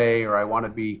want to say, or I want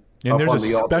to be and there's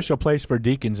a special place for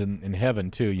deacons in heaven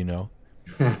too,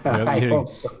 I hope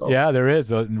so. Yeah, there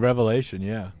is in Revelation.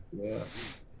 Yeah.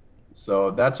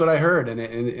 So that's what I heard.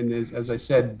 And as I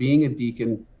said, being a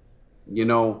deacon,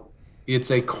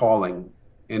 it's a calling,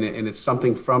 and it's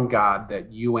something from God that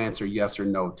you answer yes or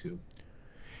no to.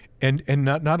 And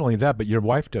not only that, but your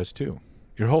wife does too.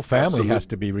 Your whole family has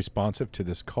to be responsive to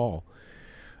this call.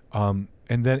 And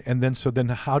then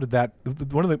how did that?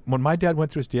 When my dad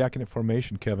went through his diaconate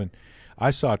formation, Kevin,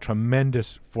 I saw a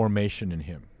tremendous formation in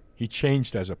him. He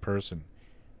changed as a person.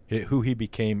 Who he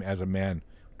became as a man,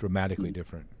 dramatically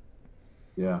different.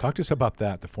 Yeah. Talk to us about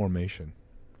that, the formation.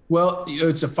 Well,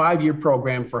 it's a 5-year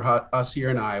program for us here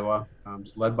in Iowa.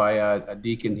 It's led by a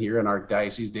deacon here in our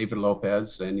diocese, David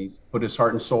Lopez, and he's put his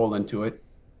heart and soul into it.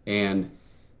 And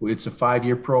it's a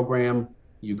 5-year program.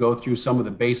 You go through some of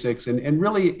the basics, and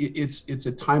really it's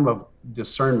a time of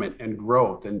discernment and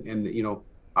growth. And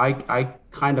I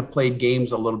kind of played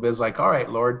games a little bit. It's like, all right,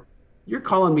 Lord, you're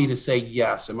calling me to say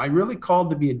yes. Am I really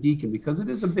called to be a deacon? Because it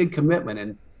is a big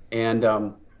commitment. And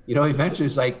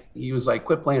eventually he was like,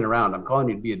 quit playing around. I'm calling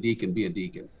you to be a deacon, be a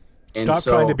deacon. And Stop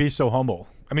trying to be so humble.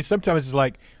 I mean, sometimes it's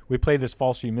like we play this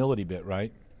false humility bit,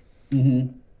 right?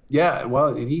 Mm-hmm. Yeah.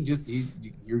 Well, and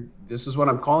this is what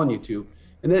I'm calling you to.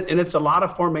 And it's a lot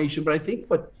of formation, but I think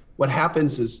what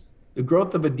happens is the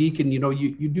growth of a deacon,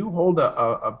 you do hold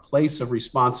a place of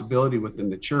responsibility within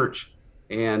the church.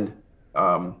 And,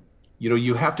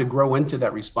 you have to grow into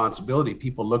that responsibility.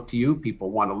 People look to you, people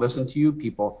want to listen to you,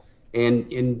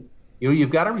 and you've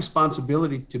got a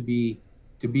responsibility to be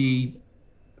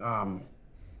I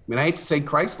hate to say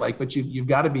Christ-like, but you've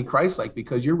got to be Christ-like,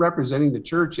 because you're representing the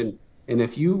church. And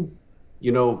if you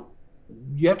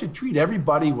have to treat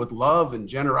everybody with love and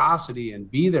generosity and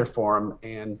be there for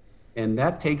them. And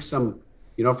that takes some,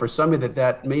 for somebody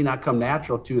that may not come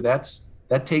natural to, that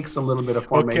takes a little bit of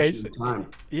formation and time.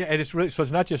 Yeah, and it's really, so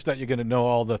it's not just that you're going to know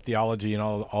all the theology and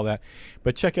all that,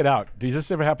 but check it out. Does this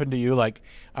ever happen to you? Like,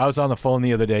 I was on the phone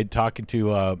the other day talking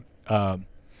to,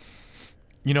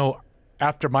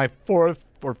 after my 4th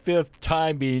or 5th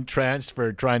time being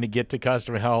transferred, trying to get to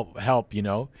customer help,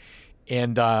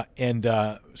 and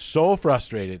so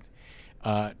frustrated,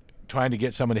 trying to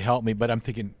get someone to help me. But I'm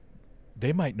thinking,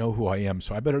 they might know who I am,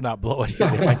 so I better not blow it.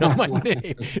 They might know my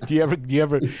name. Do you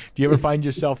ever find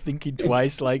yourself thinking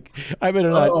twice? Like, I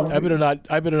better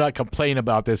not complain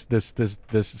about this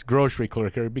grocery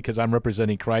clerk here, because I'm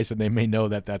representing Christ, and they may know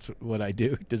that that's what I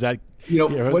do. Does that?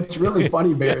 What's really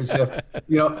funny, Bear, is if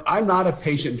I'm not a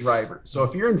patient driver. So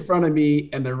if you're in front of me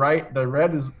and the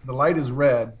light is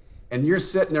red, and you're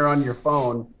sitting there on your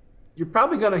phone, you're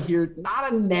probably going to hear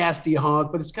not a nasty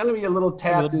honk, but it's going to be a little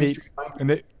tap.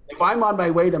 If I'm on my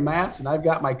way to Mass and I've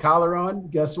got my collar on,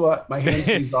 guess what? My hand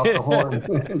seized off the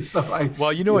horn. So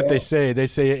what they say? They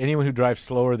say anyone who drives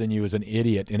slower than you is an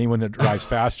idiot. Anyone that drives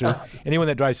faster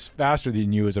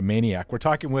than you is a maniac. We're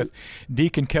talking with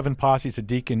Deacon Kevin Posse. He's a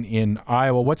deacon in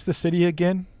Iowa. What's the city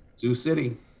again? Sioux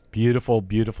City. Beautiful,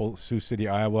 beautiful Sioux City,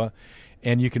 Iowa.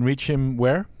 And you can reach him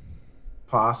where?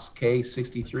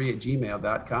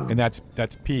 POSK63@gmail.com. And that's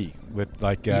P with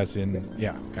as in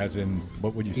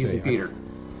what would you say? Peter.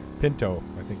 Pinto,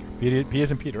 I think. P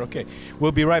as in Peter. Okay.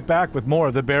 We'll be right back with more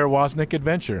of the Bear Wozniak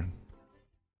Adventure.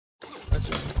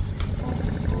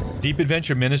 Deep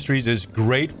Adventure Ministries is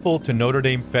grateful to Notre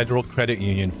Dame Federal Credit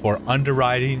Union for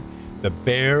underwriting the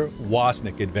Bear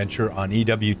Wozniak Adventure on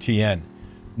EWTN.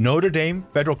 Notre Dame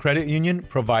Federal Credit Union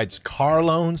provides car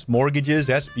loans, mortgages,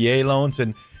 SBA loans,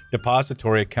 and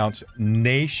depository accounts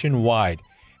nationwide,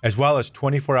 as well as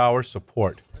 24-hour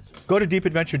support. Go to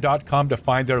deepadventure.com to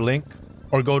find their link,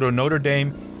 or go to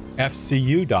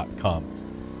NotreDameFCU.com.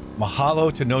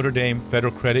 Mahalo to Notre Dame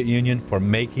Federal Credit Union for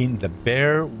making the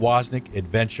Bear Wozniak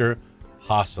Adventure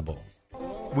possible.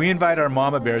 We invite our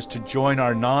mama bears to join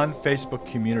our non-Facebook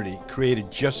community created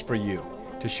just for you,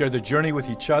 to share the journey with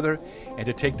each other and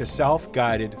to take the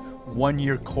self-guided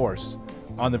one-year course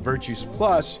on the Virtues.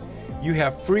 Plus, you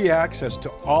have free access to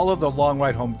all of the Long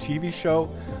Ride Home TV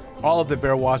show, all of the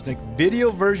Bear Wozniak video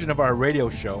version of our radio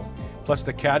show, plus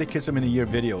the Catechism in a Year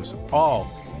videos,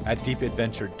 all at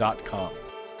deepadventure.com.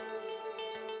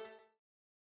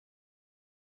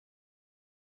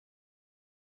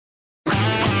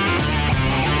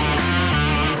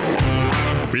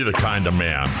 Be the kind of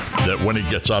man that when he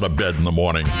gets out of bed in the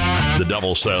morning, the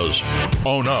devil says,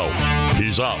 "Oh no,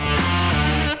 he's up."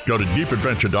 Go to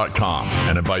deepadventure.com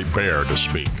and invite Bear to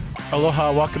speak.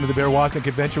 Aloha, welcome to the Bear Wozniak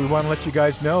Adventure. We want to let you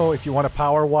guys know if you want to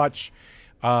power watch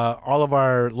all of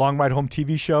our Long Ride Home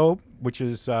TV show, which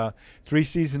is 3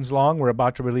 seasons long. We're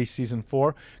about to release season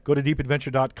 4. Go to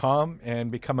deepadventure.com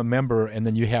and become a member, and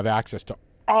then you have access to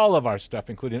all of our stuff,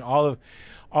 including all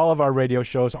of our radio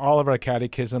shows, all of our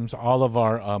catechisms, all of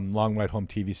our Long Ride Home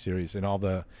TV series, and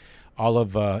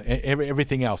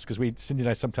everything else. Because Cindy and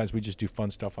I sometimes we just do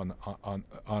fun stuff on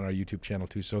our YouTube channel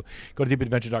too. So go to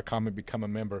deepadventure.com and become a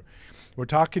member. We're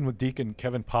talking with Deacon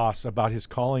Kevin Poss about his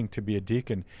calling to be a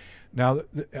deacon. Now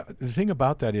the thing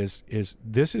about that is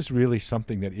this is really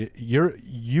something that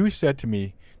you said to me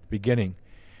at the beginning.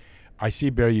 I see,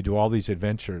 Bear, you do all these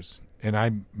adventures.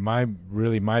 And my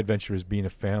adventure is being a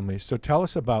family. So tell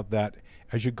us about that.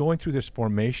 As you're going through this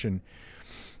formation,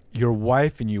 your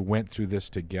wife and you went through this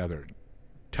together.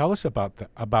 Tell us about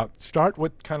that. Start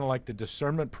with kind of like the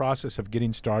discernment process of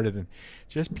getting started, and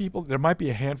just people. There might be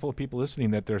a handful of people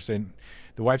listening that they're saying,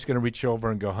 the wife's going to reach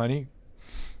over and go, "Honey,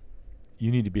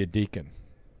 you need to be a deacon."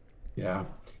 Yeah,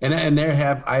 and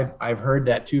I've heard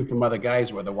that too from other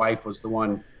guys where the wife was the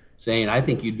one saying, "I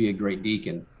think you'd be a great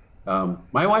deacon."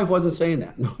 My wife wasn't saying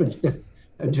that. No,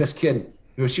 I'm just kidding.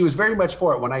 She was very much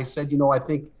for it. When I said,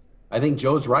 I think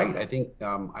Joe's right. I think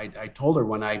I told her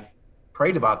when I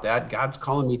prayed about that, God's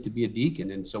calling me to be a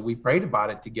deacon. And so we prayed about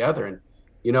it together. And,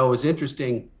 it was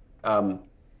interesting.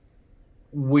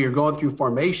 We were going through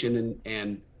formation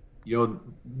and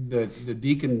the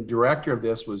deacon director of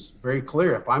this was very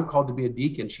clear. If I'm called to be a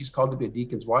deacon, she's called to be a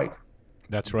deacon's wife.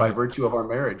 That's right. By virtue of our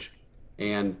marriage.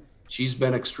 And she's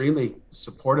been extremely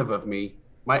supportive of me.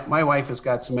 My wife has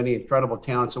got so many incredible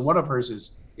talents, and one of hers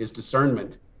is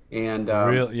discernment. And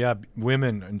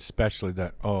women especially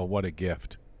that. Oh, what a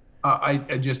gift!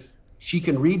 She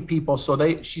can read people.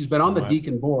 So she's been on the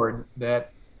deacon board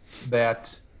that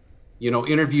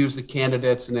interviews the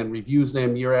candidates and then reviews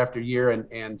them year after year,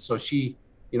 and so she,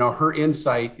 her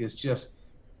insight is just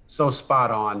so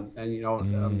spot on,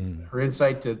 and her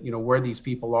insight to where these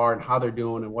people are and how they're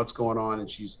doing and what's going on, and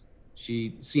she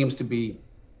seems to be,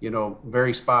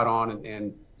 very spot on.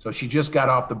 And so she just got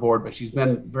off the board, but she's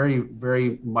been very,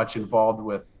 very much involved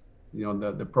with,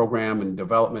 the program and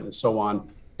development and so on.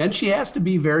 And she has to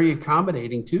be very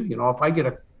accommodating too. If I get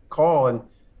a call and,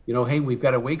 hey, we've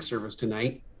got a wake service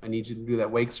tonight, I need you to do that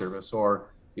wake service.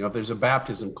 Or, if there's a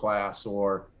baptism class,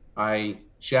 or I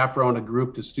chaperone a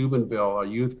group to Steubenville, a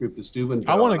youth group to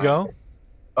Steubenville. I want to go.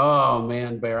 Oh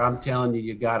man, Bear, I'm telling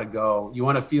you got to go. You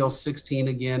want to feel 16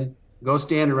 again? Go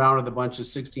stand around with a bunch of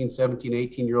 16, 17,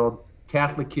 18-year-old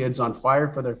Catholic kids on fire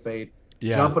for their faith,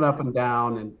 jumping up and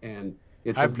down, and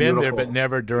it's I've been there, but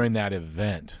never during that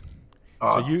event.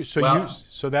 So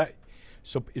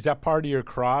is that part of your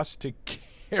cross to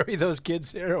carry those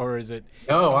kids there, or is it?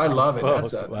 No, I love it.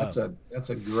 That's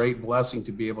a great blessing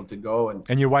to be able to go.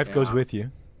 And your wife goes with you?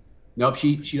 Nope,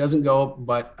 she doesn't go,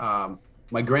 but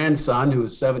my grandson, who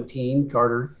is 17,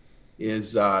 Carter,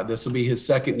 is this will be his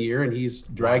second year, and he's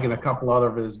dragging a couple other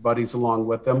of his buddies along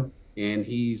with him. And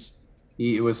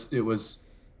it was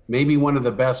maybe one of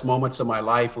the best moments of my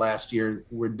life last year.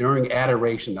 We're during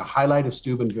adoration. The highlight of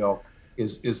Steubenville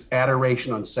is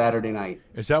adoration on Saturday night.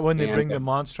 Is that when they bring the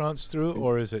monstrance through,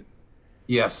 or is it?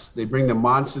 Yes, they bring the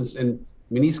monstrance, and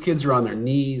these kids are on their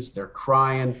knees, they're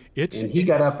crying. And he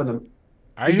got up in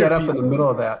the middle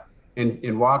of that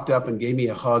and walked up and gave me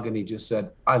a hug, and he just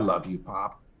said, "I love you,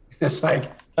 Pop." It's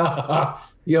like,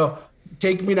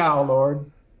 take me now,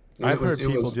 Lord. And I've heard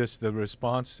people just the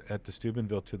response at the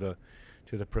Steubenville to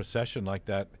the procession like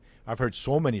that. I've heard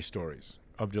so many stories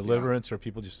of deliverance or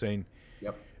people just saying,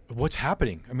 "What's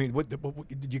happening?" I mean, what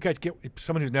did you guys get?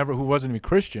 Someone who wasn't even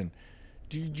Christian.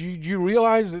 Do you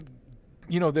realize that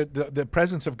the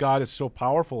presence of God is so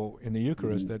powerful in the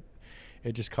Eucharist that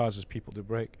it just causes people to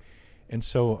break, and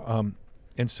so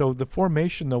the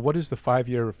formation though. What is the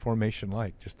 5-year formation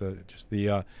like? Just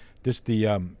the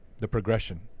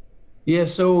progression. Yeah,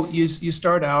 so you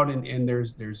start out and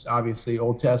there's obviously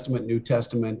Old Testament, New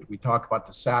Testament. We talk about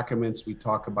the sacraments. We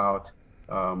talk about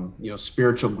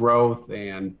spiritual growth,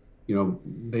 and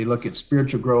they look at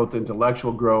spiritual growth,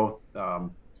 intellectual growth,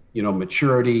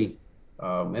 maturity,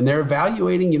 and they're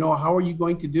evaluating. How are you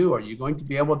going to do? Are you going to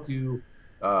be able to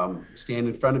stand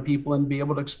in front of people and be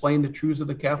able to explain the truths of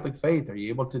the Catholic faith? Are you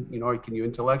able to, can you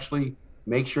intellectually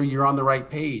make sure you're on the right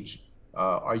page?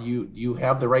 Do you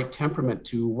have the right temperament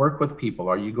to work with people?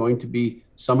 Are you going to be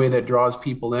somebody that draws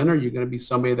people in, or are you going to be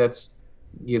somebody that's,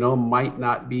 might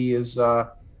not be as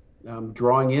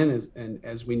drawing in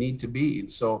as we need to be?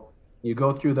 And so you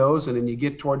go through those, and then you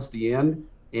get towards the end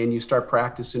and you start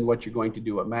practicing what you're going to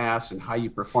do at Mass and how you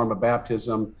perform a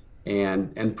baptism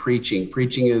and preaching.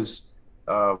 Preaching is,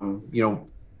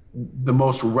 the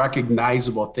most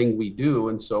recognizable thing we do.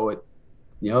 And so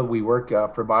we work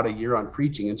for about a year on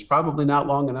preaching. It's probably not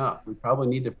long enough. We probably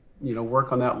need to,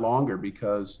 work on that longer,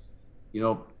 because,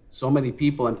 so many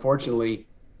people, unfortunately,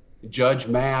 judge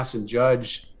Mass and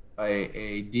judge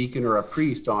a deacon or a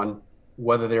priest on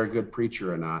whether they're a good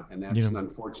preacher or not. And that's an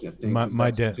unfortunate thing.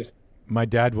 My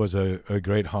dad was a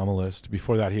great homilist.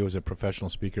 Before that, he was a professional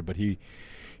speaker, but he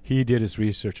did his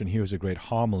research, and he was a great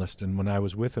homilist. And when I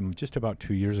was with him just about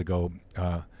 2 years ago,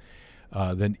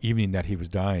 the evening that he was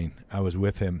dying, I was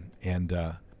with him, and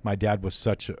my dad had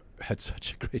such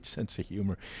a great sense of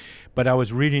humor. But I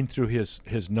was reading through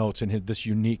his notes and this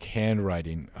unique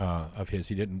handwriting of his.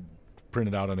 He didn't print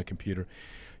it out on a computer.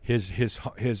 His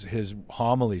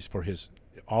homilies for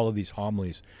all of these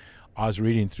homilies, I was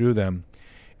reading through them,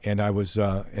 and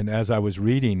and as I was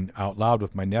reading out loud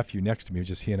with my nephew next to me,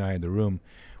 just he and I in the room,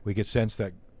 we could sense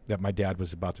that my dad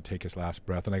was about to take his last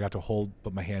breath, and I got to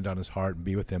put my hand on his heart and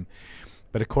be with him.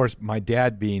 But of course, my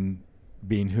dad being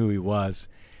who he was,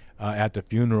 at the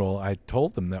funeral, I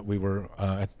told them that we were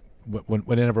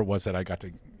whenever it was that I got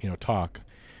to talk.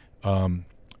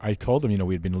 I told him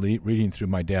we'd been reading through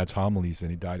my dad's homilies, and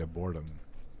he died of boredom.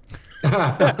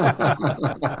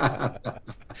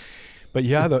 But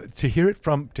yeah, to hear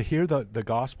the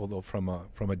gospel though from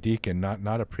a deacon,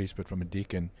 not a priest, but from a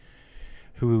deacon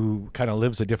who kind of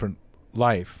lives a different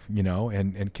life,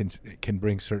 and can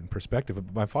bring certain perspective.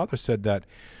 But my father said that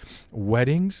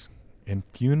weddings and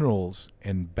funerals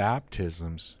and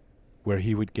baptisms, where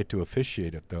he would get to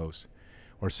officiate at those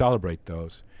or celebrate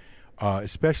those,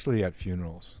 especially at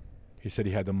funerals, he said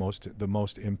he had the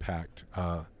most impact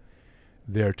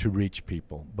there to reach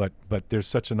people. But there's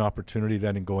such an opportunity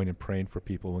then in going and praying for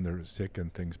people when they're sick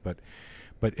and things. But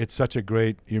it's such a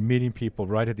great, you're meeting people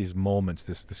right at these moments,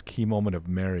 this key moment of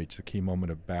marriage, the key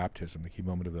moment of baptism, the key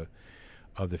moment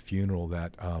of the funeral,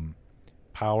 that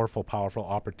powerful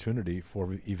opportunity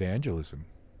for evangelism.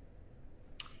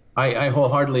 I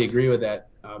wholeheartedly agree with that,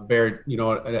 Barrett.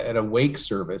 At a wake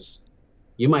service,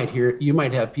 you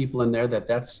might have people in there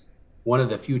that's one of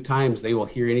the few times they will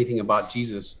hear anything about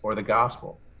Jesus or the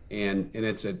gospel. And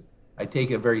I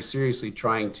take it very seriously,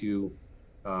 trying to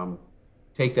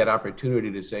take that opportunity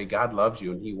to say, God loves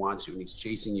you and he wants you and he's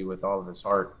chasing you with all of his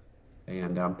heart.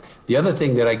 And the other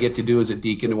thing that I get to do as a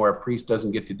deacon, where a priest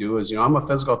doesn't get to do, is, I'm a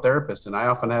physical therapist, and I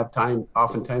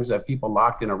oftentimes have people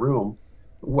locked in a room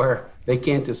where they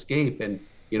can't escape. And,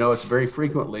 it's very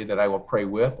frequently that I will pray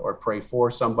with or pray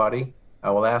for somebody.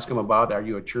 I will ask them about, are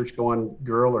you a church-going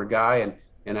girl or guy?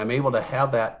 And I'm able to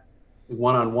have that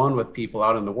one-on-one with people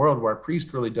out in the world, where a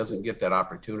priest really doesn't get that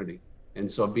opportunity.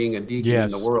 And so being a deacon in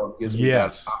the world gives me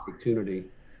that opportunity.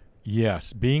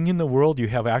 Yes, being in the world, you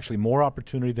have actually more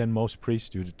opportunity than most priests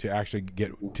do to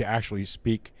actually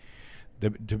speak,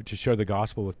 to share the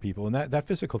gospel with people. And that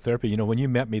physical therapy, when you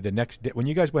met me the next day, when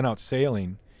you guys went out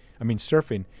surfing,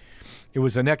 it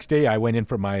was the next day I went in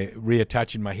for my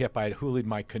reattaching my hip. I had hoolied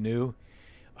my canoe,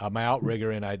 my outrigger,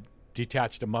 and I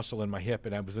detached a muscle in my hip.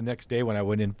 And it was the next day when I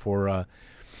went in for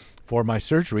my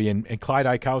surgery, and Clyde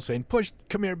Eichhow was saying,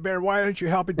 come here, Bear, why aren't you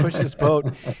helping push this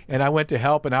boat? And I went to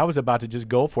help, and I was about to just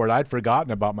go for it. I'd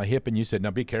forgotten about my hip, and you said,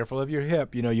 now be careful of your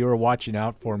hip. You were watching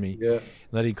out for me,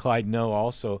 letting Clyde know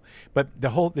also. But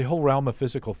the whole realm of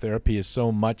physical therapy is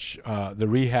so much, the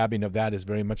rehabbing of that is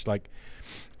very much like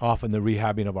often the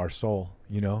rehabbing of our soul,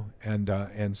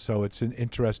 and so it's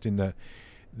interesting the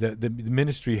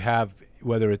ministry you have,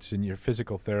 whether it's in your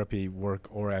physical therapy work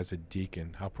or as a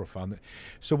deacon, how profound that.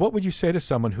 So what would you say to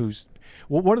someone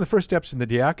one of the first steps in the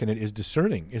diaconate is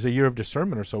discerning, is a year of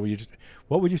discernment or so.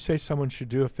 What would you say someone should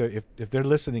do if they're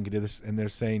listening to this and they're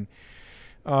saying,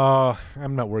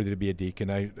 I'm not worthy to be a deacon,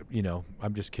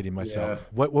 I'm just kidding myself. Yeah.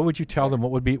 What would you tell them?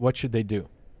 What should they do?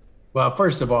 Well,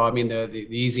 first of all, the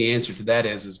easy answer to that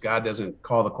is God doesn't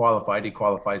call the qualified, he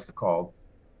qualifies the called.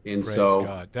 And Praise so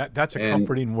God. That's a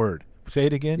comforting word. Say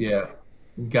it again. Yeah.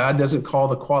 God doesn't call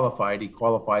the qualified, he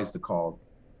qualifies the called.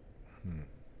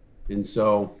 And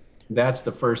so, that's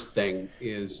the first thing,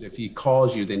 is if he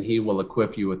calls you, then he will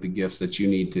equip you with the gifts that you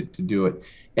need to do it.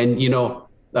 And, he will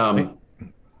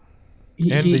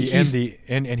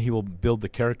build the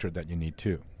character that you need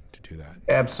to do that.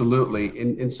 Absolutely.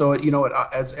 And so,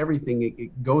 as everything,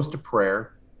 it goes to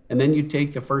prayer. And then you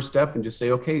take the first step and just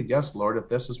say, okay, yes, Lord, if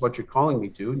this is what you're calling me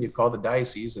to, and you call the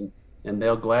diocese, and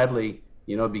they'll gladly,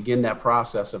 begin that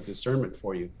process of discernment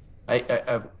for you.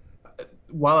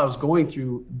 While I was going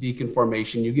through deacon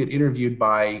formation, you get interviewed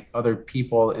by other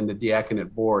people in the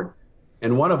diaconate board.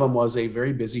 And one of them was a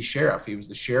very busy sheriff. He was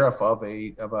the sheriff of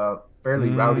a fairly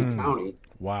rowdy county.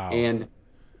 Wow. And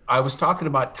I was talking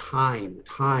about time.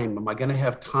 Am I going to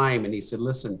have time? And he said,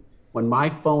 listen, when my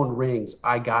phone rings,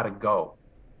 I got to go.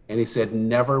 And he said,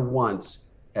 never once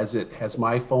has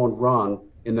my phone rung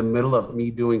in the middle of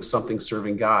me doing something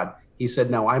serving God. He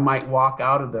said, now I might walk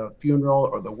out of the funeral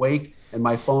or the wake and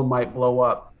my phone might blow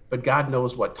up, but God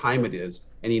knows what time it is.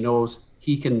 And he knows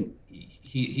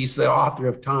he's the author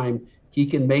of time. He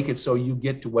can make it so you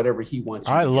get to whatever he wants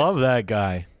you to get. Love that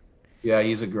guy. Yeah,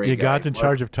 he's a great guy. God's in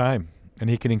charge of time, and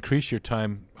he can increase your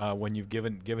time when you've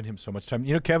given him so much time.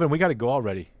 Kevin, we got to go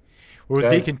already. We're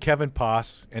with Deacon Kevin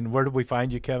Poss, and where do we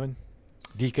find you, Kevin?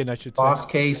 Deacon, I should say.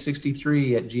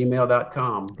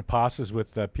 PossK63@gmail.com. Poss is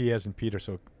with P as in Peter,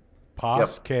 so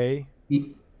Poss K.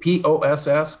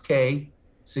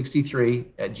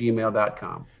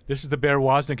 POSSK63@gmail.com. This is the Bear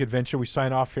Wozniak Adventure. We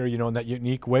sign off here, in that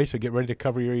unique way, so get ready to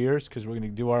cover your ears because we're going to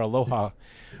do our aloha.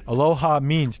 Aloha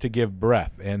means to give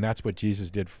breath, and that's what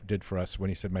Jesus did for us when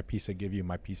he said, my peace I give you,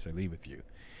 my peace I leave with you.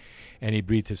 And he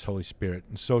breathed his Holy Spirit.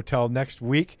 And so till next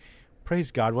week,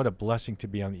 praise God, what a blessing to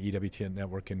be on the EWTN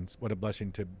network, and what a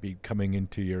blessing to be coming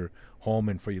into your home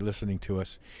and for you listening to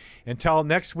us. Until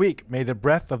next week, may the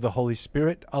breath of the Holy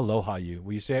Spirit aloha you.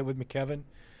 Will you say it with me, Kevin?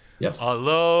 Yes.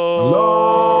 Aloha.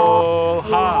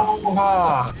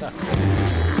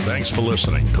 Thanks for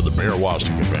listening to the Bear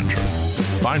Wozniak Adventure.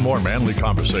 Find more manly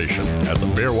conversation at the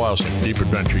Bear Wozniak Deep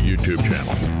Adventure YouTube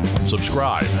channel.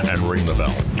 Subscribe and ring the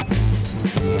bell.